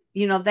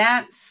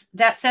 that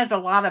says a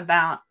lot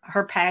about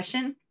her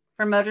passion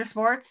for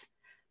motorsports,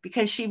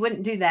 because she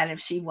wouldn't do that if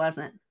she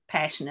wasn't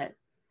passionate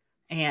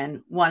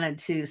and wanted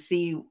to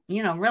see,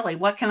 really,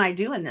 what can I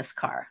do in this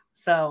car?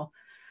 So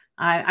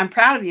I'm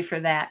proud of you for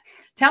that.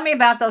 Tell me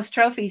about those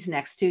trophies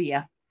next to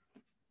you.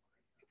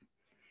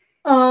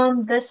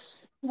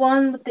 This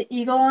one with the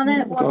eagle on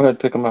it. Go ahead,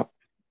 pick them up.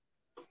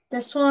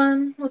 This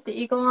one with the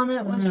eagle on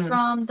it was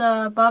from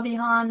the Bobby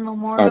Hahn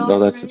Memorial. No,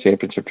 that's race. the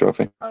championship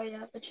trophy. Oh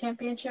yeah, the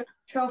championship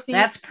trophy.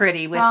 That's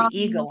pretty with the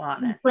eagle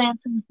on it.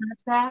 Staci and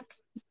Kamille.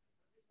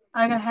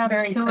 I have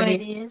Very two pretty. of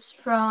these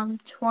from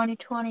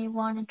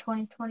 2021 and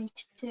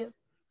 2022.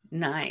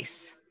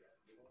 Nice.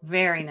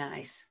 Very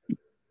nice.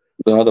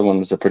 The other one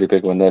is a pretty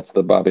big one. That's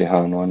the Bobby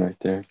Hahn one right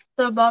there.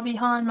 The Bobby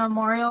Hahn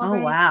Memorial. Oh,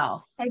 race.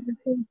 wow.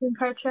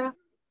 Kart track.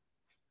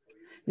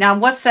 Now,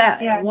 what's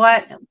that? Yeah.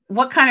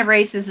 What kind of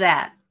race is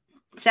that?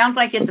 Sounds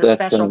like it's a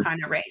special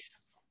kind of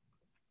race.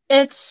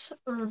 It's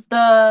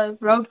the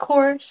road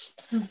course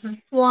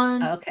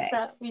one Okay.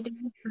 that we do.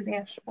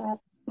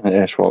 Asphalt.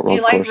 Asphalt Do you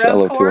road like course,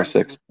 road course?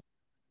 LO206.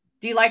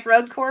 Do you like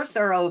road course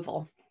or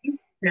oval?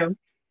 No.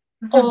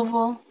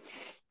 Oval.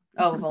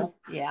 Oval.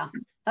 Yeah.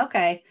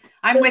 Okay.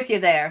 I'm with you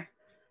there.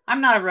 I'm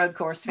not a road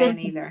course fan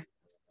either.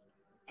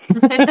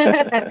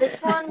 This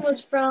one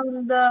was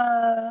from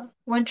the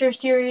winter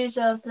series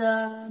of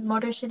the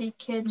Motor City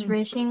Kids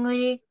Racing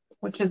League.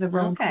 Which is a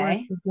road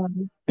Okay. course.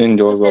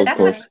 Indoor road That's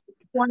course.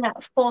 One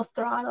at full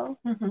throttle.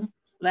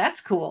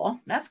 That's cool.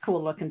 That's a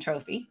cool looking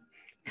trophy.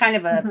 Kind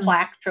of a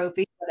plaque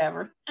trophy,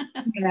 whatever.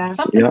 Yeah.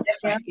 Something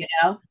different,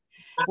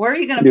 Where are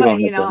you going to put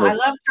it? I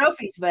love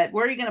trophies, but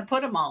where are you going to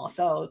put them all?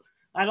 So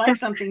I like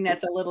something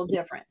that's a little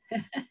different.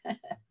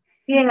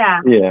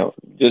 Yeah. Yeah,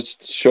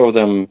 just show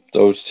them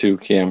those two,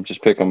 Cam.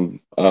 Just pick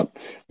them up.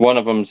 One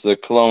of them's the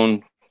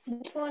Clone.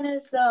 This one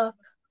is the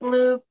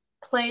blue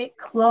plate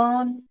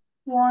clone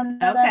one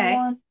that Okay. I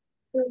won.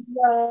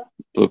 The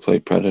Blue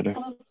Plate Predator.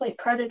 blue plate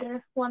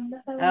predator one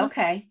that I won.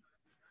 Okay.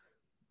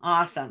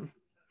 Awesome.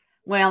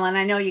 Well, and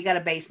I know you got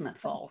a basement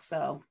full,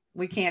 so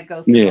we can't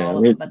go through all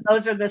of them, but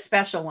those are the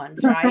special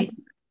ones, right?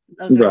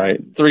 Those are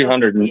Right.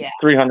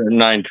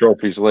 309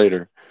 trophies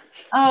later.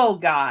 Oh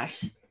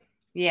gosh.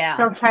 Yeah.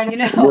 Still trying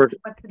to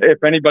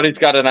If anybody's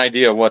got an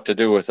idea what to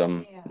do with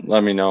them,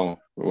 let me know.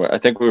 I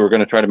think we were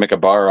going to try to make a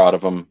bar out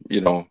of them,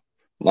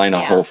 line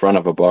a whole front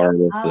of a bar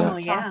with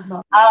yeah.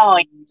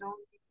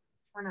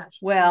 We're not sure.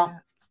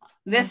 Well,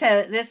 this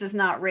is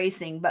not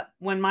racing, but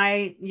when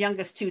my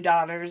youngest two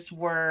daughters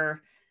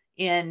were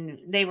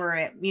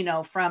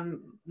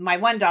from my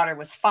one daughter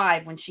was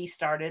 5 when she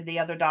started, the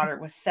other daughter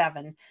was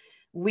 7.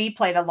 We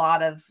played a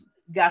lot of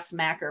Gus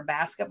Macker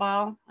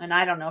basketball, and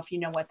I don't know if you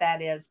know what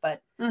that is,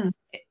 but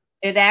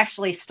it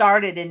actually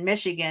started in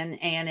Michigan,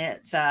 and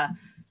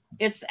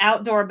it's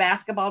outdoor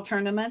basketball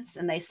tournaments,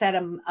 and they set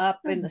them up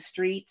in the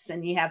streets,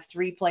 and you have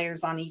 3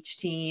 players on each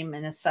team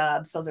and a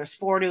sub. So there's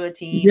 4 to a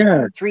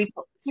team, 3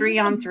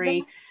 on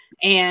 3.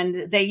 And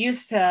they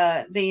used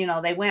to,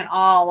 they went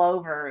all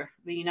over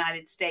the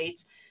United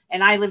States.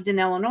 And I lived in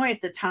Illinois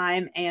at the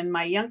time, and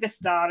my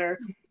youngest daughter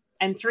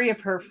and 3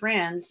 of her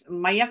friends,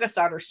 my youngest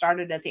daughter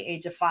started at the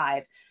age of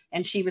 5,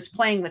 and she was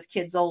playing with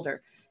kids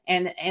older.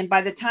 And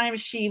by the time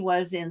she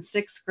was in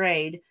 6th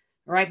grade,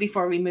 right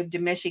before we moved to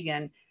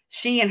Michigan,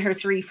 she and her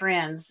 3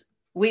 friends,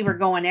 we were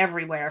going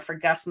everywhere for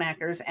Gus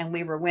Mackers, and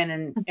we were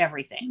winning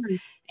everything.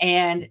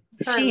 And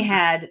she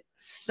had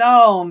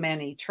so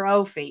many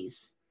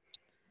trophies.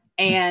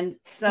 And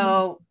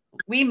so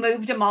we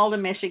moved them all to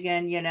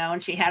Michigan,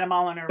 and she had them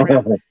all in her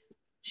room.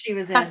 She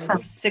was in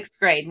 6th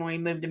grade when we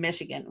moved to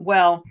Michigan.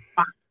 Well,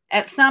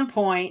 at some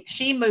point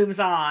she moves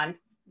out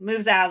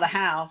of the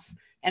house,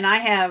 and I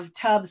have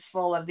tubs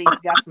full of these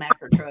Gus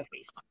Macker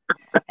trophies.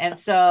 And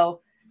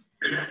so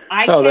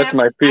that's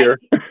my fear.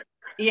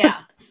 Yeah.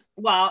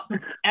 Well,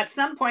 at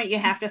some point you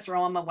have to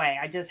throw them away.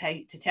 I just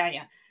hate to tell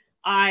you.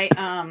 I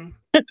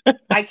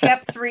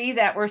kept 3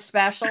 that were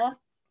special,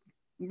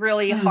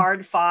 really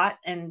hard fought.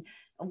 And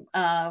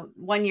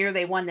one year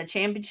they won the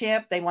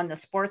championship, they won the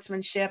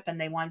sportsmanship, and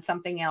they won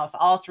something else.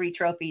 All 3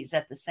 trophies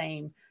at the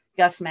same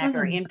Gus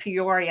Macker in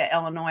Peoria,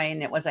 Illinois.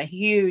 And it was a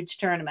huge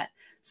tournament.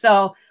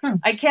 So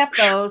I kept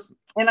those,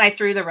 and I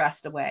threw the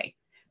rest away,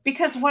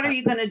 because what are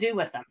you going to do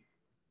with them?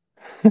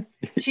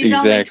 She's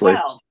only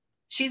 12.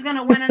 She's going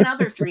to win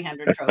another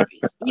 300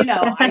 trophies.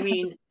 I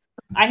mean,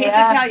 I hate to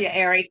tell you,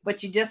 Eric,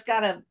 but you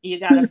gotta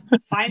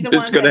find the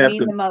ones that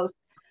mean the most,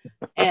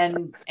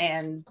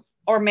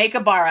 or make a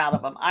bar out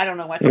of them. I don't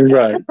know what to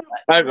tell you.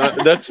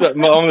 That's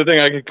the only thing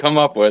I could come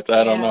up with.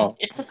 I don't know.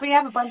 We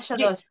have a bunch of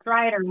those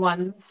Strider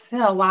ones.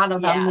 A lot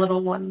of them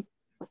little ones.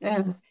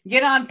 Yeah.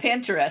 Get on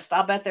Pinterest.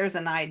 I'll bet there's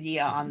an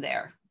idea on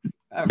there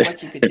of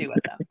what you could do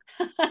with them.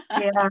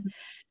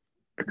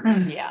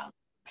 Yeah.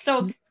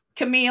 So,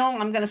 Kamille,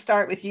 I'm going to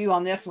start with you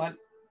on this one.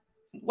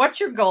 What's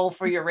your goal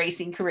for your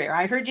racing career?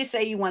 I heard you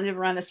say you wanted to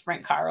run a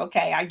sprint car.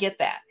 Okay, I get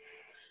that.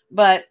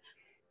 But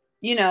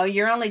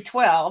you're only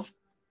 12.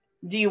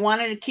 Do you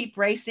want to keep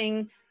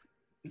racing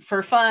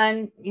for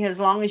fun as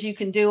long as you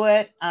can do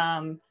it?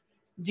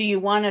 Do you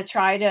want to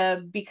try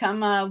to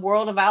become a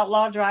World of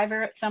Outlaw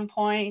driver at some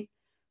point?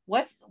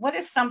 What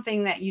is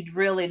something that you'd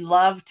really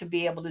love to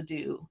be able to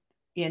do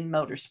in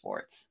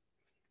motorsports?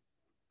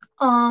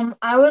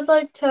 I would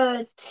like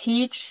to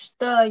teach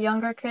the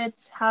younger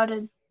kids how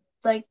to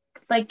like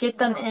get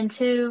them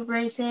into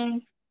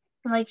racing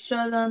and like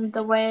show them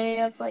the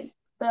way of like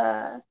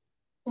the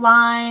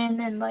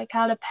line and like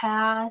how to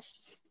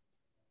pass.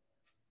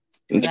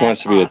 It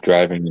wants to be a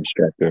driving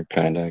instructor,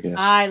 kind of, I guess.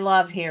 I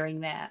love hearing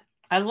that.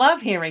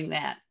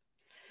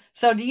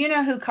 So do you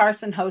know who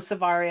Carson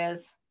Hocevar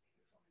is?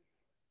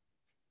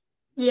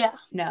 Yeah.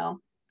 No.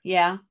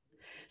 Yeah.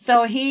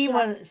 So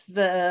he's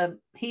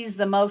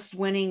the most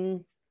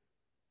winning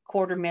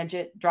quarter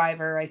midget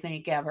driver, I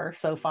think, ever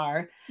so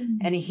far. Mm-hmm.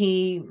 And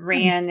he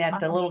ran at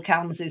the Little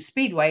Kalamazoo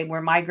Speedway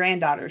where my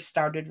granddaughters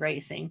started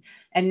racing.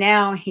 And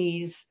now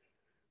he's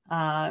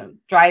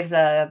drives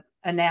a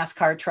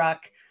NASCAR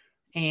truck.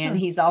 And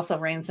he's also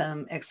ran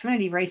some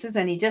Xfinity races,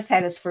 and he just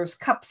had his first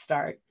cup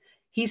start.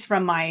 He's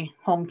from my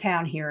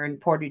hometown here in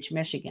Portage,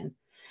 Michigan.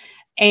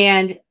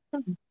 And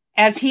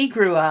as he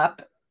grew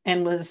up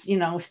and was,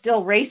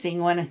 still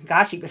racing when,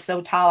 gosh, he was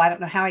so tall. I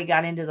don't know how he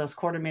got into those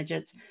quarter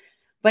midgets,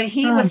 but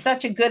he was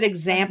such a good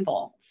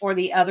example for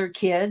the other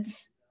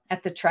kids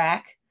at the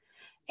track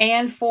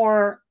and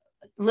for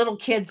little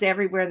kids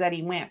everywhere that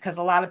he went, because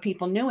a lot of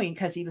people knew him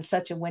because he was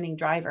such a winning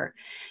driver.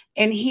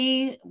 And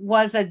he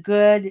was a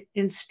good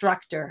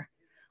instructor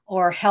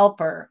or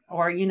helper,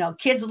 or,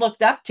 kids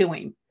looked up to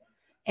him.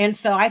 And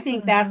so I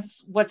think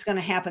that's what's going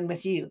to happen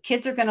with you.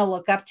 Kids are going to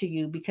look up to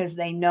you because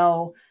they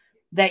know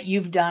that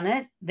you've done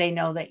it. They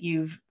know that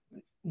you've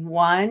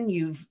won,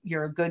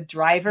 you're a good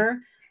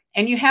driver,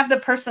 and you have the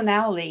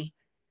personality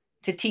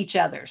to teach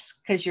others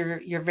because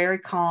you're very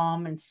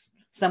calm and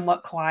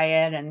somewhat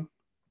quiet. And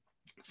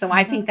so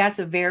I think that's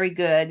a very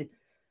good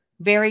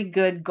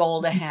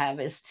goal to have,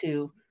 is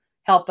to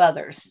help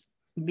others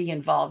be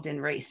involved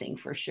in racing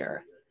for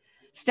sure.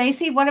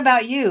 Staci, what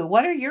about you?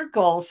 What are your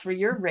goals for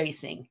your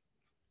racing?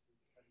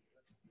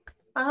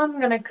 I'm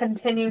going to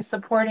continue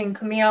supporting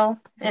Kamille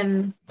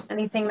in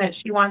anything that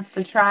she wants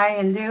to try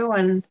and do,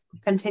 and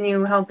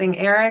continue helping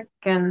Eric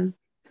and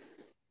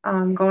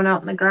going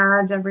out in the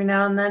garage every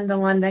now and then to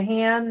lend a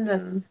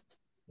hand.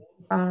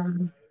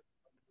 And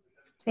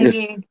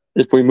maybe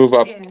if we move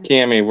up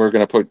Cammie, we're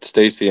going to put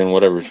Staci in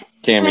whatever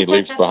Cammie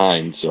leaves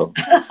behind. So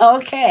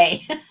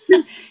okay,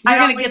 you're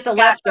going to get the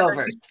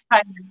leftovers.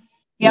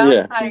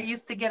 Yeah, I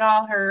used to get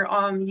all her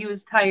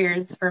used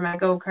tires for my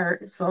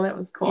go-kart, so that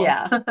was cool.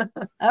 Yeah.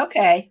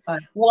 Okay.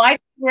 Well, I see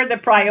where the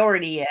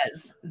priority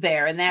is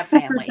there in that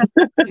family.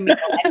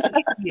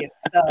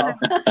 So.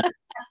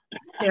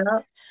 Yeah.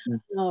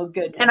 Oh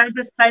goodness. And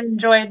I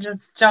enjoyed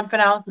just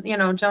jumping out,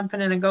 jumping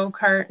in a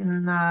go-kart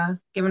and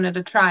giving it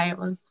a try. It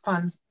was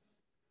fun.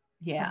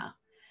 Yeah.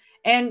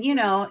 And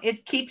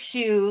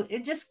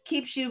it just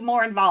keeps you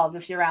more involved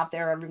if you're out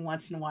there every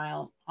once in a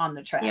while on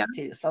the track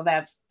too. So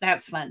that's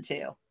fun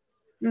too.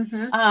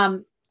 Mm-hmm.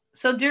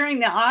 So during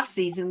the off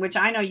season, which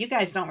I know you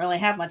guys don't really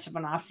have much of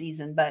an off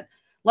season, but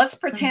let's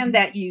pretend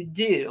that you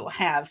do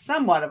have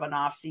somewhat of an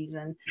off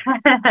season.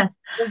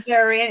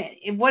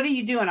 What are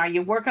you doing? Are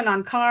you working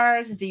on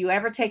cars? Do you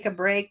ever take a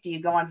break? Do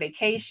you go on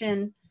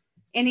vacation?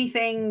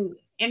 Anything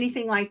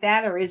like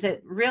that? Or is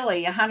it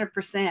really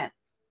 100%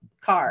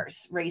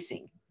 cars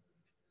racing?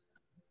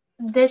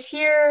 This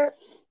year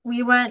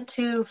we went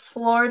to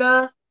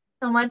Florida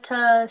and went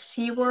to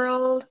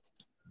SeaWorld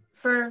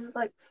for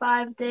like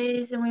 5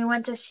 days, and we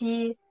went to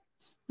see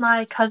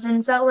my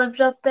cousins that lived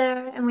up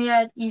there, and we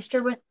had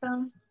Easter with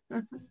them.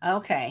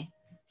 Okay.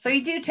 So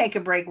you do take a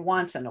break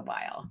once in a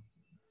while.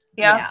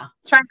 Yeah.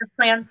 Trying to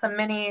plan some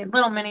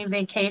little mini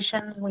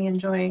vacations. We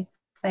enjoy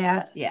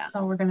that. Yeah.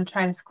 So we're going to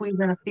try to squeeze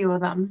in a few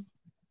of them.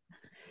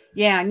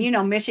 Yeah.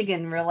 And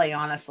Michigan really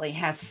honestly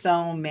has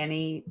so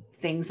many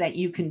things that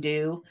you can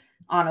do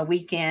on a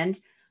weekend.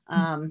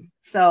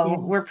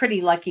 We're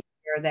pretty lucky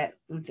here that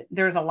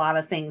there's a lot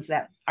of things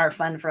that are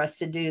fun for us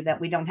to do that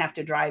we don't have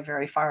to drive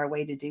very far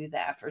away to do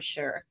that, for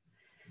sure.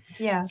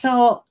 Yeah.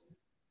 So,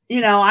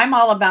 I'm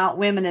all about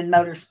women in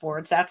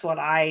motorsports. That's what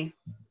I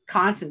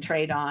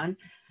concentrate on.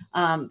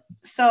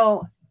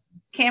 So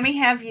Cammie,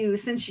 have you,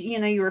 since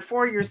you were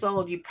 4 years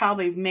old, you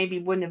probably maybe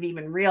wouldn't have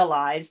even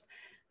realized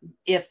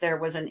if there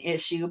was an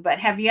issue, but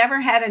have you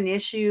ever had an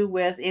issue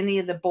with any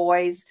of the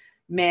boys,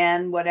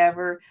 men,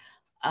 whatever,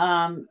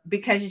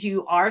 because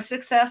you are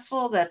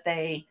successful, that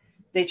they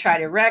try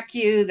to wreck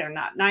you, they're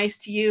not nice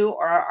to you,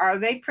 or are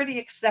they pretty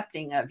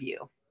accepting of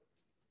you?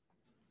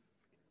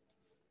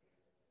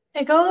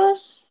 It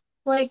goes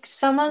like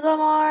some of them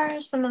are,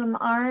 some of them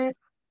aren't.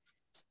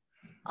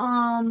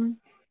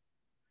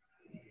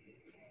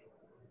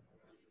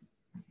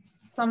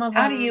 Some of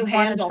them. How do you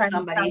handle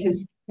somebody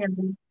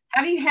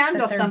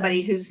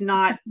who's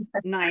not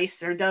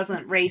nice or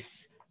doesn't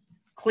race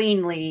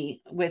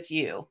cleanly with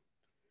you?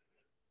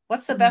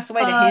 What's the best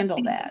way to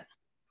handle that?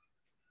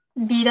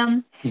 Beat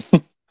them.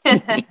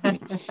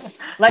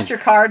 Let your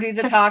car do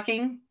the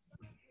talking.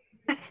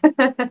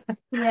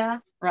 Yeah.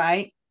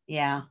 Right?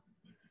 Yeah.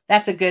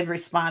 That's a good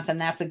response,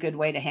 and that's a good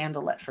way to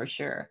handle it for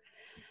sure.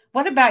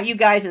 What about you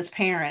guys as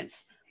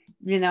parents?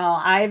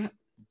 I've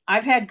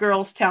had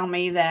girls tell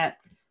me that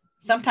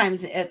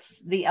sometimes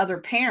it's the other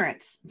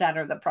parents that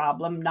are the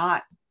problem,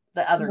 not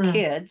the other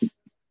kids.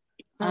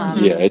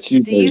 Yeah, it's Do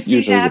you see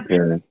usually the that?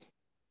 parents.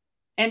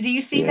 And do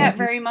you see Yeah. that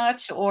very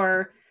much,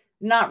 or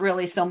not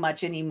really so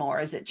much anymore?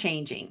 Is it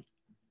changing?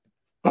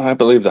 I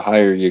believe the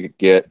higher you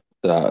get,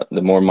 the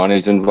more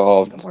money's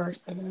involved, The worse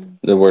it is.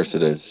 the worse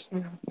it is.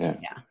 Yeah.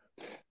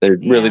 They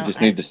really Yeah,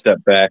 just need to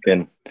step back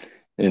and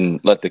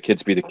let the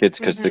kids be the kids,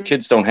 because the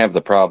kids don't have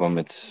the problem.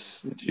 It's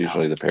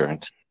usually the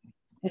parents.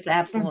 It's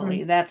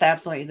absolutely that's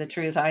absolutely the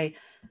truth. I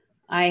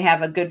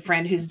have a good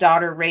friend whose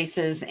daughter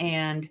races,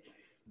 and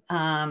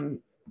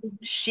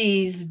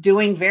she's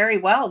doing very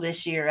well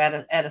this year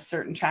at a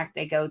certain track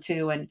they go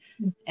to, and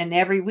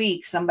every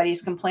week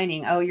somebody's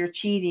complaining, oh, you're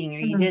cheating, or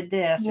you did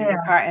this, or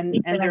your car,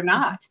 and they're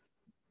not.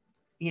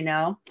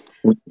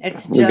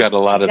 It's We got a just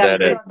lot she's of got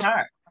that a good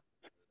car.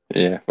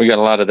 Yeah, we got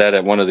a lot of that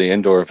at one of the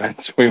indoor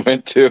events we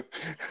went to.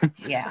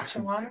 Yeah.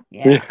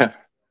 Yeah.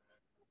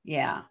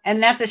 Yeah.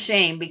 And that's a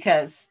shame,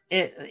 because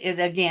it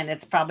again,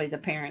 it's probably the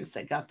parents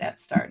that got that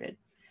started.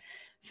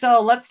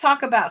 So let's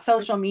talk about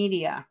social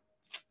media.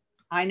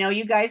 I know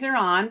you guys are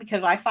on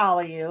because I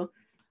follow you.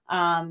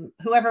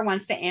 Whoever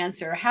wants to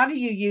answer, how do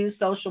you use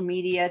social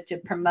media to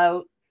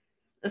promote,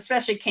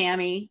 especially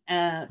Kamille,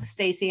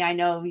 Staci? I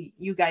know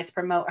you guys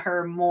promote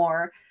her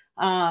more.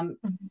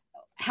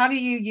 How do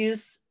you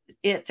use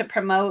it to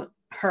promote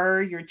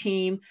her, your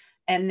team?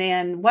 And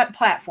then what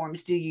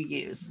platforms do you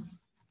use?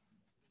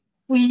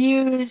 We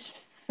use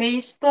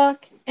Facebook,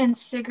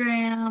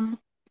 Instagram,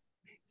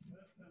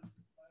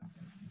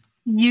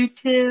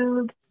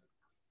 YouTube.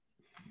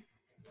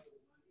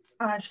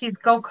 She's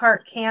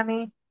Go-Kart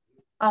Kamille.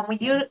 We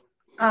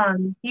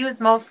use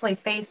mostly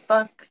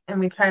Facebook, and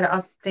we try to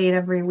update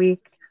every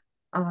week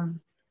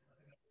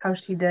how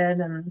she did.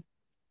 And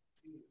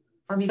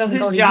so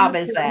whose job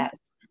is that?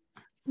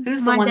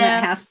 Who's the one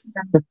that has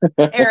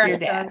Eric your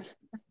dad? does.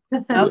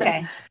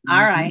 Okay.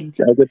 All right. I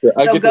So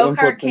get the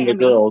input from the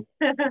girls.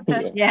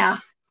 Yeah.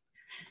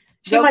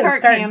 She might Go-Kart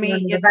start Kamille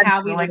doing it is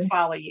how we would eventually.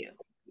 follow you.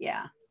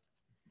 Yeah.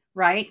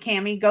 Right,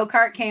 Kamille?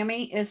 Go-Kart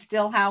Kamille is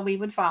still how we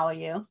would follow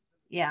you.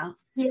 Yeah.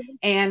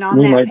 And on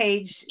We that might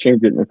page,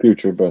 change it in the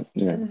future, but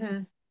yeah.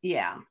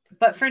 Yeah.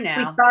 But for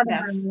now,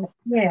 that's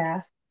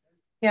yeah.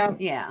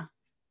 Yeah.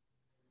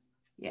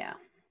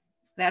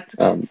 That's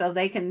good. So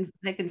they can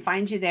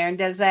find you there. And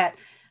does that,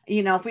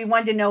 if we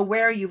wanted to know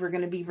where you were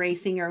going to be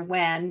racing or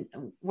when,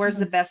 where's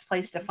the best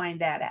place to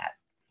find that at?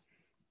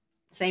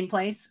 Same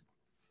place?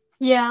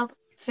 Yeah,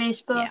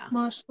 Facebook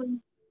mostly.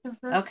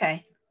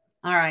 Okay.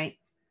 All right.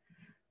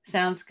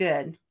 Sounds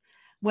good.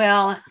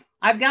 Well,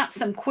 I've got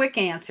some quick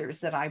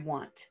answers that I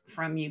want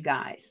from you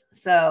guys.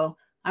 So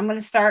I'm going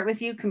to start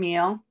with you,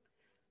 Kamille,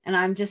 and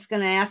I'm just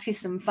going to ask you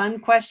some fun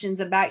questions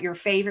about your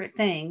favorite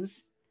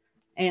things.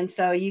 And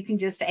so you can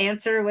just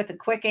answer with a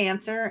quick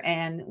answer.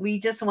 And we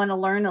just want to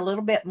learn a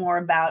little bit more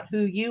about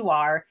who you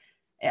are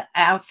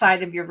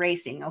outside of your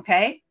racing.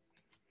 Okay.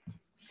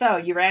 So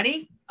you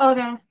ready?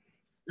 Okay.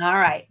 All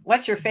right.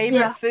 What's your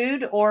favorite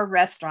food or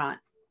restaurant?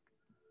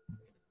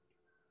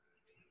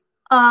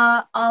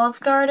 Olive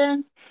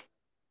Garden.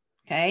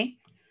 Okay.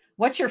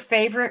 What's your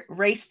favorite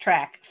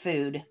racetrack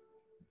food?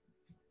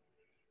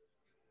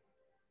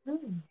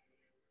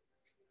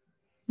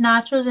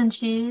 Nachos and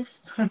cheese.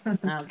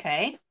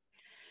 Okay.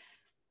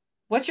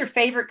 What's your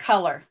favorite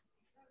color?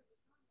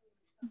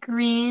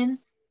 Green.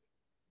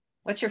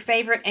 What's your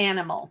favorite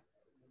animal?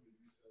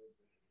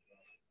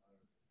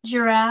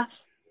 Giraffe.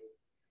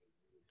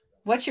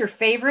 What's your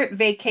favorite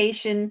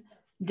vacation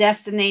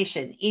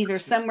destination? Either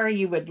somewhere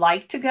you would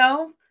like to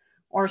go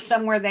or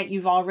somewhere that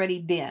you've already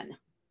been.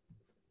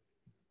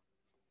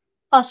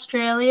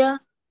 Australia.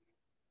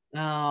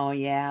 Oh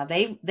yeah,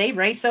 they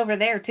race over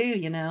there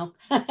too,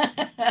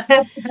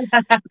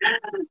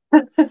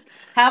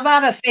 How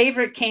about a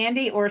favorite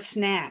candy or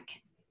snack?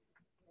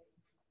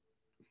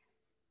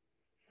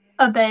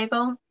 A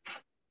bagel.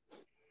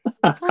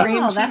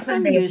 Oh, that's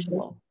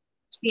unusual.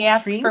 She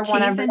asks for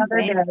one every other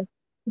day.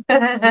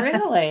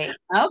 Really?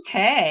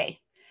 Okay.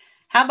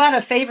 How about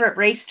a favorite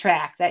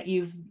racetrack that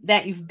you've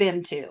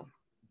been to?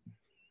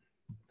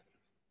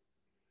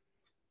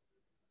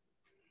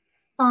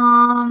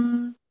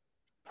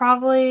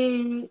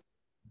 Probably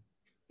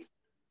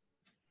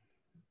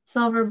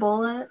Silver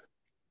Bullet.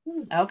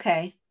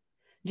 Okay.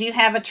 Do you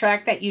have a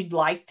track that you'd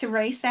like to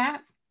race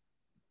at?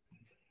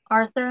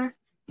 Arthur.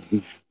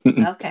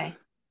 Okay.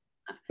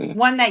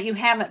 One that you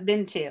haven't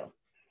been to.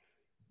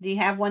 Do you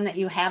have one that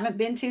you haven't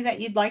been to that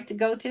you'd like to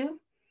go to?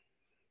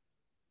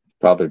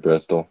 Probably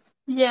Bristol.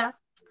 Yeah.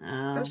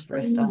 Oh,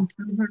 Bristol.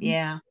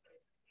 Yeah.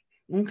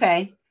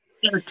 Okay.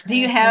 Do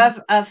you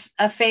have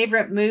a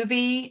favorite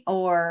movie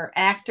or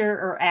actor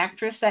or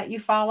actress that you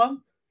follow?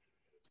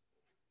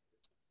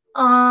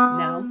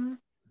 No.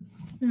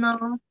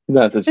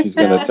 Not that she's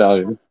going to tell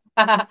you.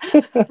 Not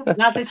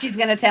that she's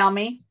going to tell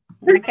me.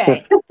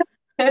 Okay.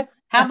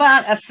 How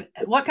about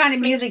what kind of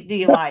music do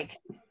you like?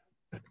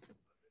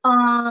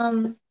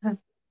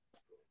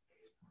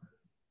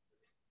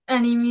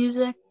 Any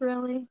music,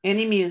 really.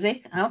 Any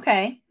music?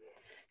 Okay.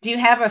 Do you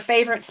have a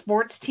favorite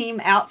sports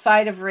team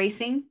outside of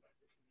racing?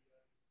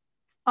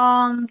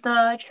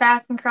 The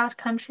track and cross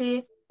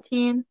country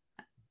team.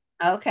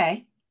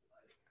 Okay.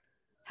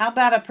 How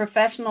about a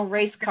professional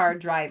race car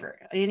driver?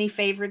 Any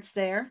favorites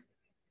there?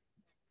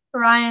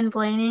 Ryan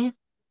Blaney.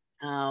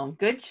 Oh,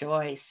 good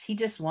choice. He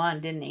just won,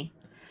 didn't he?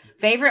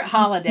 Favorite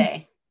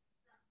holiday?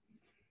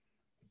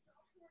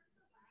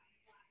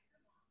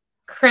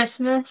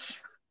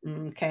 Christmas.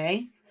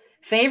 Okay.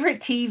 Favorite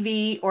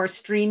TV or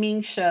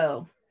streaming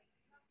show?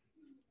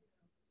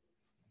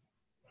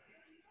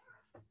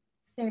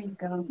 There you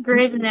go.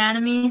 Grey's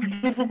Anatomy.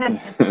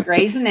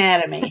 Grey's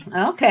Anatomy.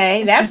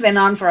 Okay, that's been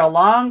on for a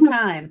long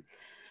time.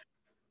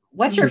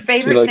 What's your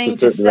favorite thing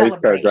to celebrate?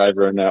 Race car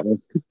driver in that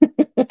one.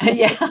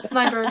 Yeah.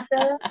 My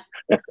birthday.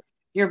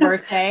 Your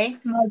birthday.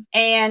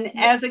 And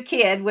as a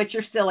kid, which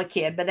you're still a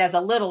kid, but as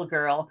a little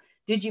girl,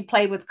 did you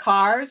play with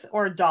cars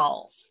or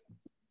dolls?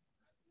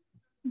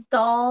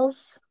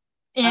 Dolls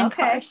and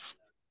cars.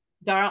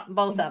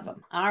 Both of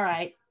them. All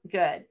right,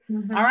 good.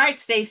 Mm-hmm. All right,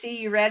 Stacy,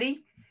 you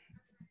ready?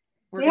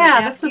 We're going to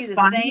ask you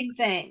the same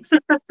things.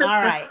 All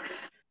right.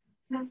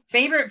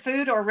 Favorite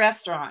food or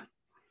restaurant?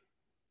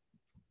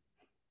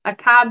 A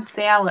Cobb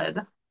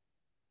salad.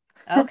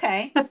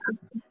 Okay.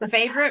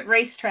 Favorite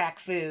racetrack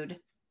food?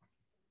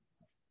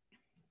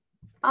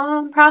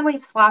 Probably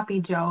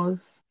Sloppy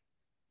Joe's.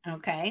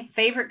 Okay.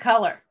 Favorite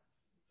color?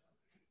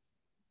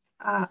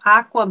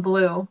 Aqua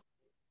blue.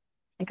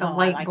 Like a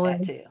light I like blue.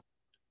 That too.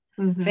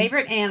 Mm-hmm.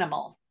 Favorite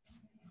animal?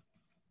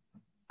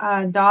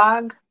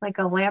 Dog, like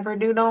a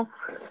Labradoodle.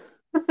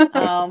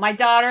 Oh, my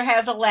daughter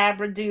has a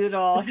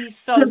Labradoodle. He's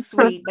so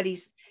sweet, but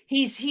he's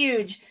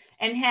huge,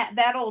 and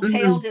that old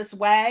tail just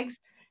wags,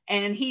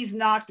 and he's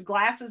knocked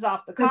glasses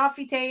off the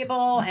coffee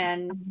table,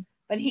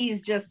 but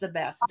he's just the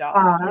best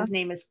dog. His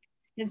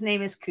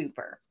name is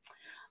Cooper.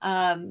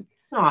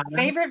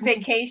 Favorite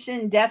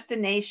vacation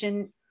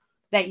destination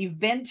that you've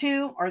been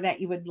to or that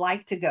you would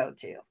like to go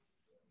to?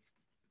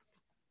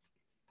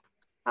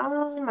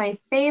 My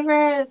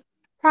favorite is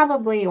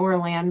probably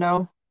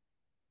Orlando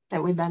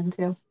that we've been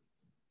to.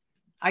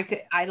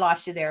 I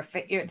lost you there.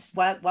 It's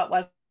what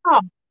was?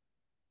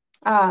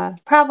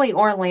 Probably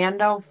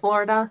Orlando,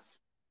 Florida.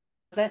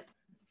 Was it?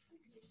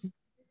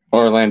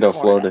 Orlando,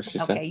 Florida, she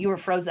said. Okay, you were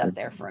froze up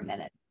there for a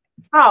minute.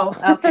 Oh.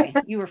 Okay,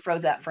 you were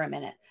froze up for a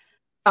minute.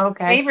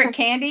 Okay. Favorite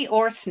candy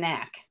or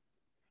snack?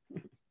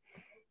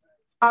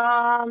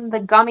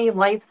 The gummy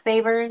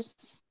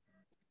lifesavers.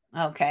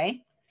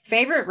 Okay.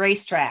 Favorite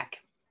racetrack?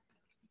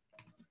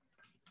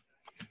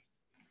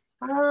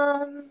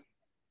 I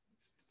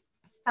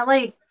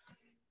like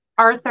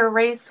Arthur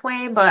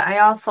Raceway, but I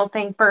also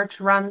think Birch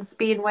Run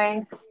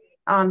Speedway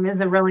is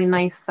a really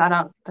nice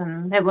setup,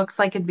 and it looks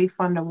like it'd be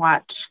fun to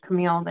watch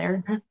Kamille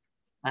there.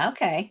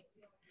 Okay.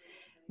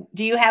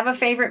 Do you have a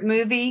favorite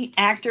movie,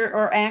 actor,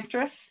 or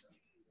actress?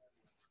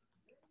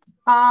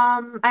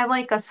 I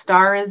like A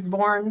Star Is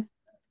Born,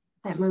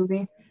 that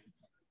movie.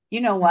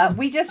 You know what?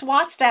 We just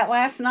watched that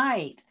last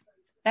night.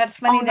 That's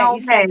funny that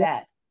you said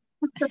that.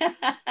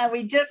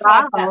 We just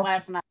watched that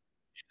last night.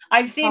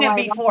 I've seen it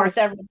before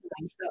several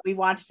times, but we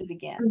watched it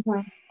again.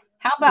 Mm-hmm.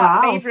 How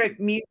about favorite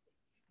music?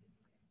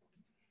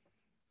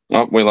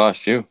 Oh, we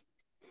lost you.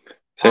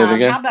 Say it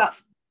again. How about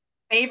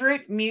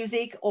favorite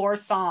music or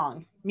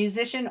song?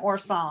 Musician or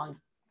song?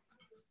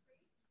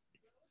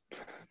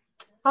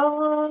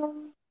 I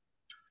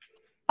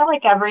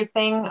like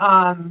everything.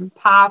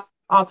 Pop,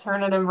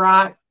 alternative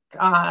rock,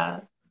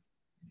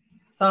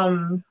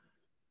 some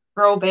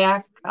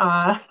throwback.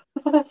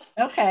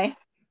 Okay.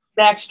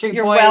 Backstreet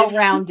You're Boys.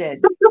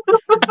 Well-rounded.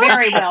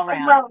 Very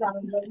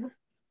well-rounded.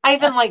 I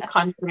even like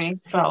country,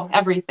 so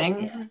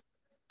everything.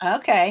 Yeah.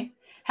 Okay.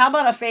 How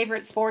about a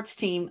favorite sports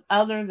team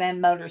other than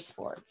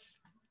motorsports?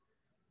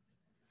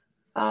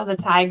 The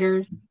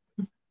Tigers.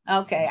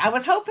 Okay. I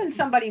was hoping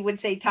somebody would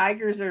say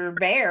Tigers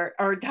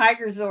or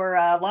Tigers or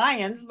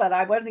Lions, but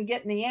I wasn't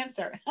getting the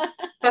answer.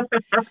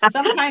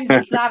 Sometimes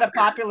it's not a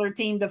popular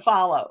team to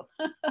follow.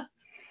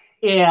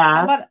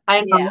 Yeah,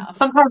 I know. Yeah.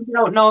 Sometimes you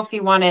don't know if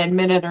you want to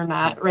admit it or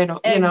not, right?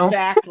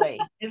 Exactly.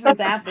 Isn't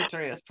that the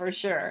truth? For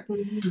sure.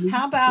 Mm-hmm.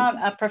 How about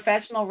a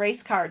professional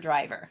race car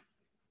driver?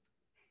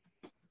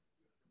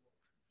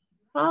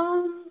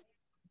 I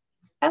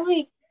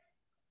like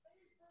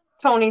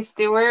Tony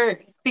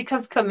Stewart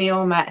because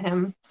Kamille met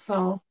him,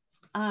 so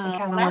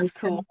that's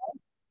cool.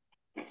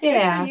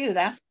 Yeah. Good for you.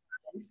 That's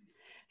fun.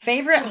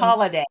 Favorite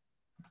holiday?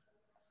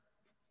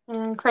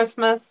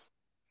 Christmas.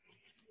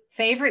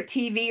 Favorite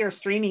TV or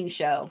streaming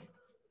show?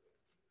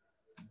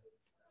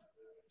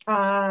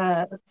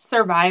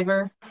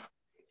 Survivor.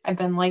 I've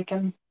been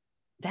liking.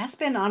 That's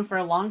been on for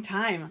a long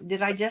time.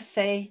 Did I just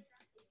say,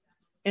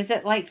 is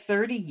it like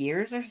 30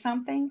 years or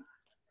something?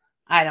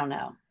 I don't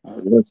know.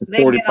 It's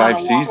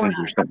 45 seasons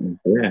or something.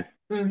 Yeah.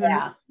 Mm-hmm.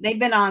 Yeah, they've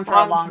been on for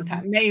a long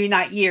time. Maybe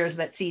not years,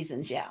 but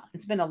seasons. Yeah,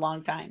 it's been a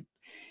long time.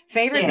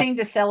 Favorite thing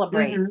to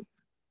celebrate?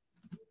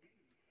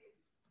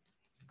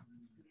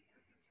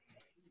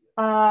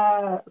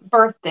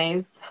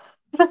 Birthdays.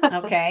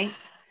 Okay.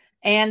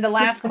 And the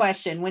last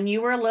question, when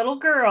you were a little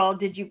girl,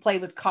 did you play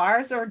with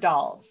cars or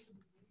dolls?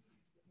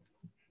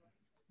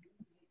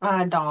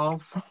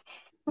 Dolls.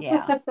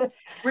 Yeah.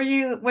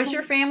 Was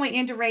your family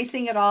into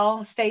racing at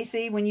all,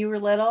 Stacy, when you were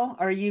little,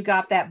 or you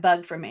got that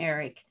bug from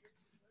Eric?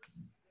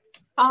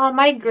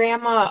 My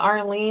grandma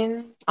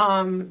Arlene,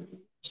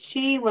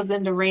 she was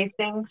into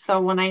racing. So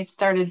when I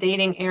started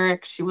dating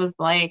Eric, she was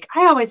like,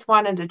 I always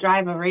wanted to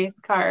drive a race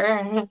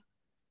car.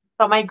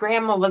 So my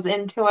grandma was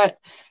into it.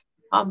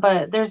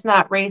 But there's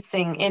not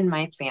racing in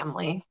my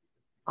family.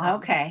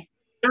 Okay.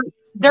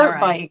 Dirt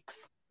bikes,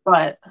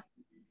 but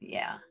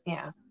yeah.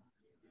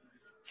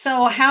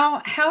 So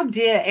how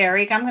did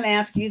Eric, I'm going to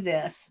ask you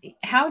this.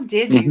 How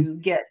did you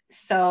get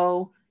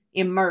so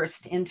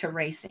immersed into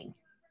racing?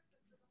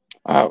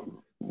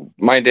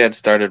 My dad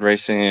started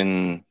racing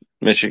in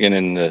Michigan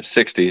in the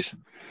 60s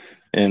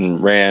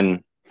and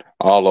ran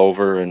all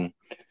over and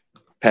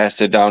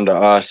passed it down to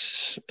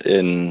us,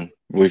 and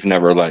we've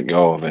never let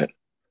go of it.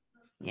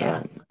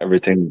 Yeah.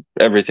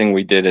 Everything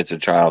we did as a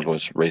child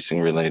was racing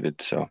related.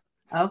 So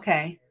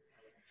okay,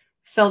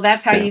 so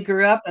that's how you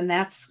grew up, and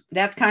that's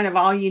kind of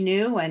all you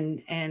knew,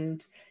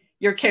 and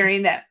you're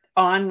carrying that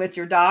on with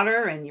your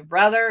daughter and your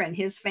brother and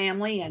his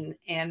family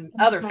and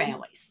other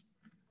families.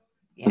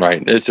 Yeah.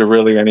 Right? Is there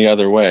really any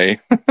other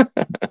way?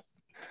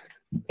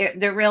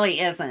 There really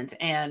isn't.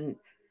 And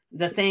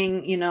the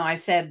thing, I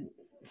said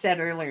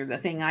earlier, the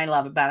thing I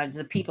love about it is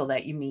the people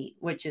that you meet,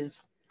 which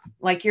is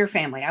like your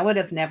family. I would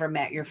have never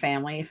met your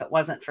family if it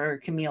wasn't for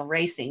Kamille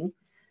Racing.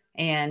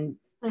 And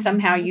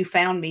somehow you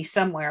found me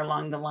somewhere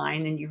along the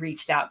line and you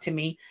reached out to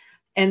me.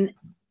 And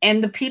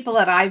the people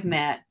that I've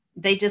met,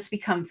 they just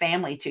become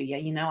family to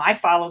you. I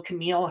follow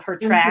Kamille, her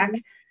track,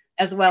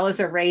 as well as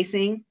her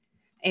racing.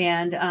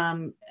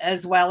 And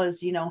as well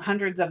as,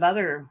 hundreds of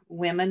other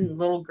women,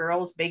 little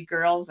girls, big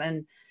girls.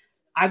 And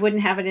I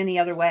wouldn't have it any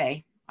other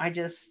way. I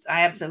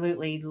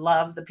absolutely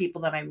love the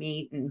people that I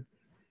meet. And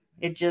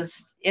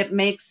it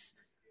makes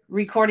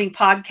recording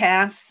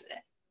podcasts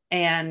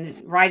and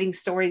writing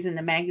stories in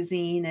the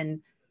magazine.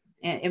 And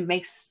it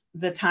makes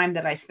the time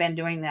that I spend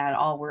doing that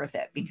all worth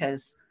it,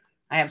 because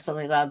I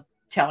absolutely love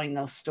telling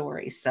those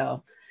stories.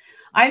 So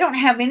I don't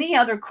have any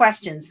other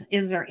questions.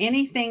 Is there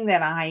anything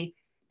that I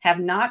have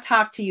not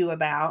talked to you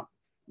about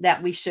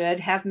that we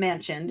should have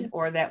mentioned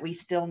or that we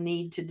still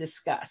need to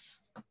discuss?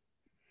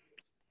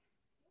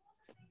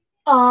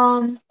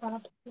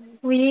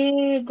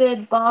 We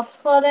did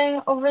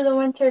bobsledding over the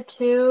winter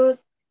too.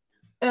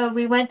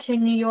 We went to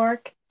New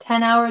York,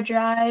 10-hour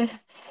drive.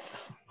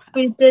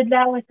 We did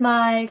that with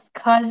my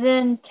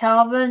cousin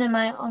Calvin and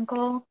my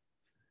uncle.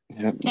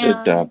 Yep,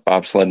 did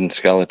bobsled and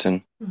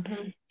skeleton.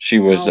 She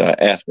was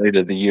athlete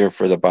of the year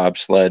for the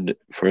bobsled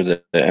for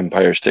the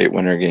Empire State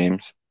Winter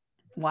Games.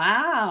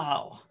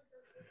 Wow.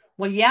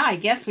 Well, yeah, I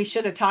guess we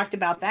should have talked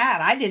about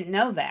that. I didn't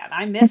know that.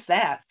 I missed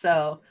that.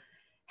 So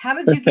how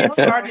did you get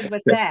started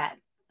with that?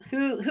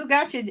 Who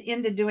got you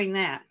into doing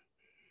that?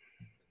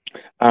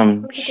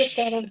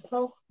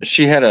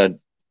 She had a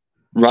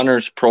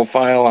runner's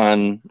profile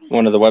on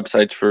one of the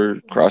websites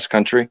for cross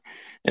country,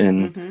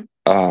 and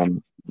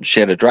she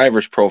had a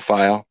driver's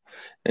profile,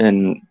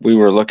 and we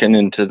were looking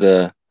into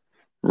the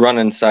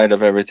running side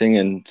of everything,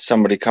 and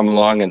somebody come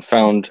along and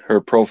found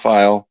her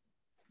profile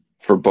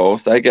for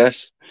both, I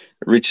guess,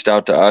 reached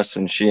out to us,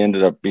 and she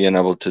ended up being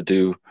able to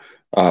do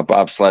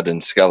bobsled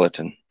and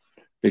skeleton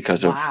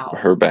because of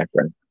her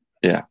background.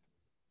 Yeah.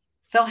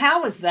 So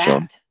how was that?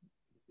 So,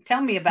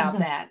 tell me about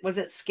that. Was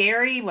it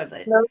scary? Was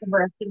it?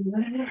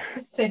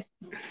 It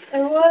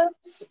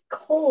was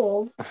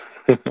cold.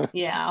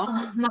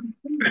 Yeah. My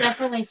feet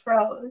definitely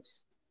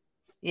froze.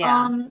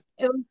 Yeah.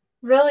 It was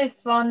really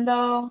fun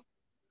though,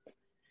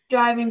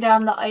 driving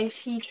down the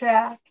icy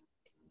track.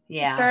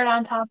 Yeah. Started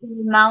on top of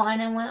the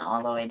mountain and went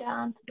all the way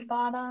down to the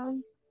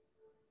bottom.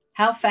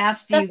 How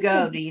fast do you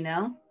go? Do you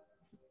know?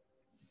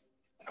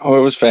 Oh,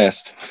 it was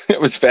fast.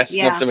 It was fast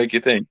enough to make you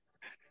think.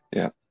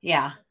 Yeah.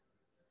 Yeah.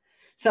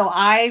 So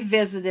I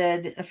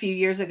visited a few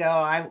years ago.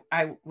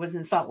 I was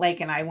in Salt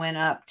Lake and I went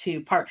up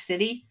to Park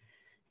City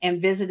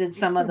and visited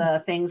some of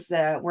the things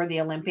where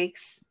the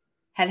Olympics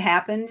had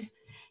happened.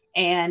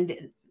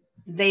 And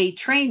they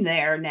train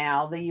there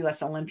now. The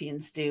U.S.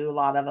 Olympians do, a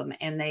lot of them.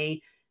 And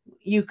I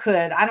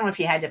don't know if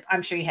you had to,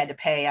 I'm sure you had to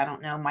pay. I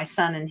don't know. My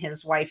son and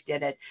his wife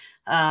did it,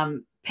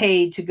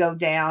 paid to go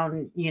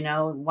down,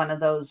 one of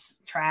those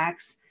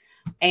tracks.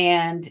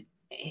 And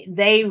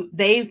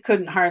they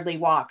couldn't hardly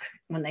walk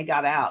when they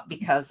got out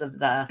because of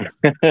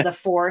the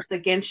force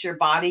against your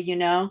body,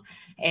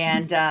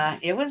 and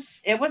it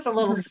was a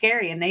little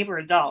scary, and they were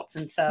adults.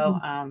 And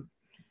so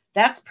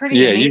that's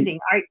pretty amazing.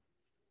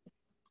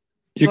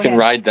 You can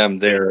ride them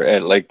there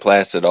at Lake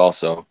Placid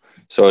also.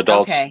 So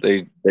adults,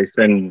 they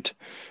send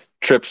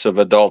trips of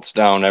adults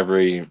down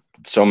every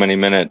so many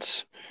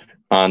minutes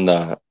on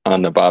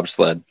the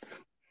bobsled.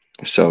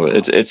 So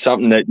it's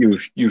something that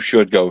you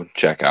should go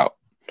check out.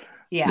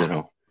 Yeah. You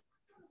know.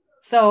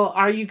 So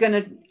are you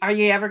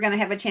ever gonna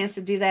have a chance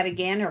to do that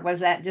again, or was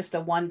that just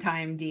a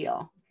one-time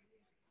deal?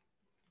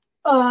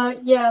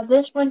 Yeah,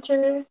 this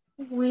winter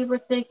we were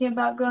thinking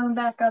about going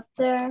back up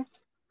there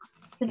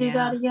to do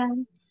that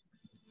again.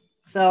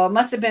 So it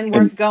must have been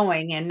worth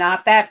going and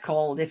not that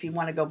cold if you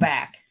want to go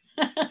back.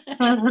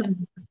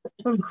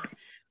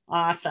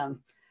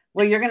 Awesome.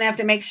 Well, you're going to have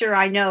to make sure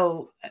I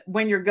know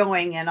when you're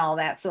going and all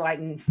that so I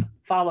can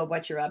follow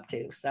what you're up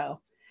to. So,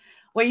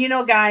 well, you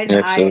know, guys,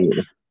 Absolutely.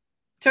 I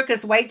took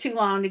us way too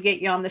long to get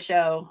you on the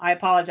show. I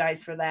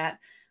apologize for that.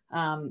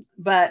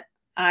 But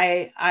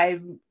I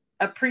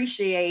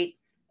appreciate,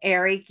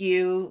 Eric,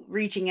 you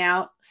reaching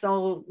out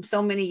so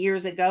many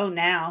years ago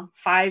now,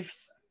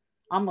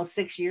 almost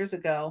 6 years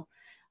ago.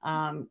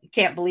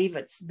 Can't believe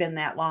it's been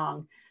that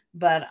long,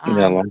 but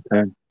Yeah, a long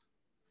time.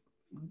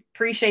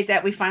 Appreciate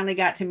that we finally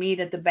got to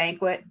meet at the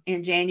banquet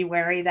in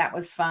January. That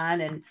was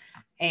fun,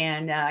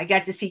 and I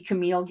got to see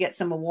Kamille get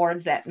some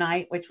awards that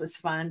night, which was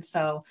fun.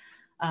 So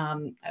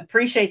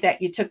appreciate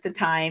that you took the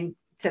time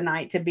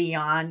tonight to be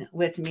on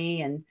with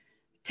me and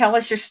tell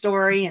us your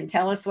story and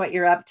tell us what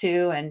you're up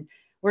to. And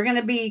we're going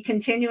to be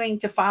continuing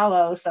to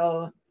follow.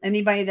 So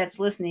anybody that's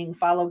listening,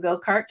 follow Go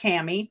Kart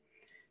Kamille,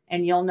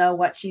 and you'll know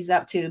what she's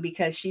up to,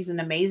 because she's an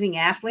amazing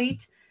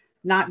athlete,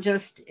 not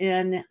just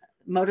in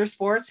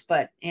motorsports,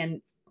 but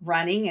in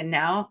running and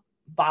now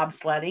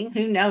bobsledding.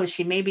 Who knows?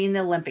 She may be in the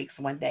Olympics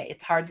one day.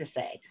 It's hard to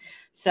say.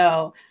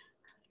 So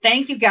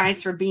thank you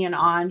guys for being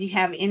on. Do you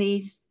have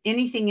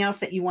anything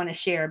else that you want to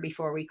share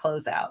before we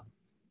close out?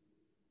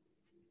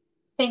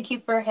 Thank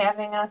you for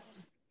having us.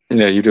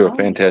 Yeah, you do a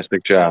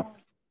fantastic job.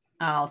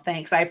 Oh,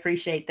 thanks. I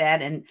appreciate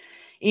that. And,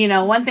 you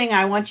know, one thing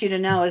I want you to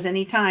know is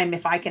anytime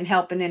if I can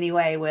help in any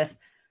way with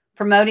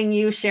promoting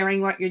you,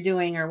 sharing what you're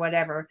doing or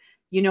whatever,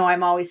 you know,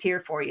 I'm always here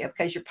for you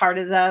because you're part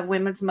of the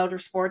Women's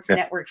Motorsports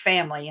Network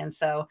family. And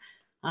so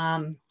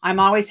I'm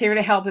always here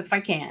to help if I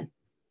can.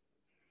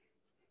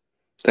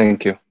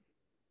 Thank you.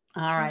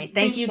 All right.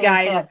 Thank you,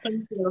 guys.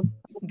 Thank you.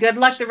 Good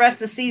luck the rest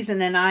of the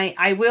season. And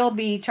I will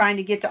be trying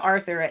to get to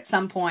Arthur at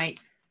some point,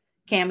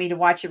 Kamille, to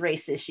watch a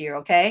race this year.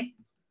 Okay.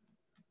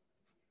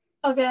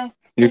 Okay.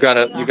 You got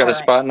a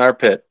spot in our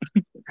pit.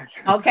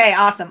 Okay,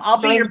 awesome.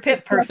 I'll be your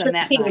pit person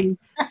that night.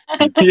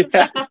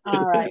 Yeah.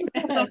 All right.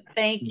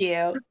 Thank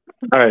you.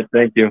 All right.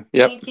 Thank you.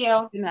 Yep. Thank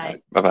you. Good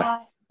night. Bye-bye.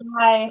 Bye.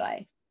 Bye.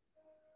 Bye.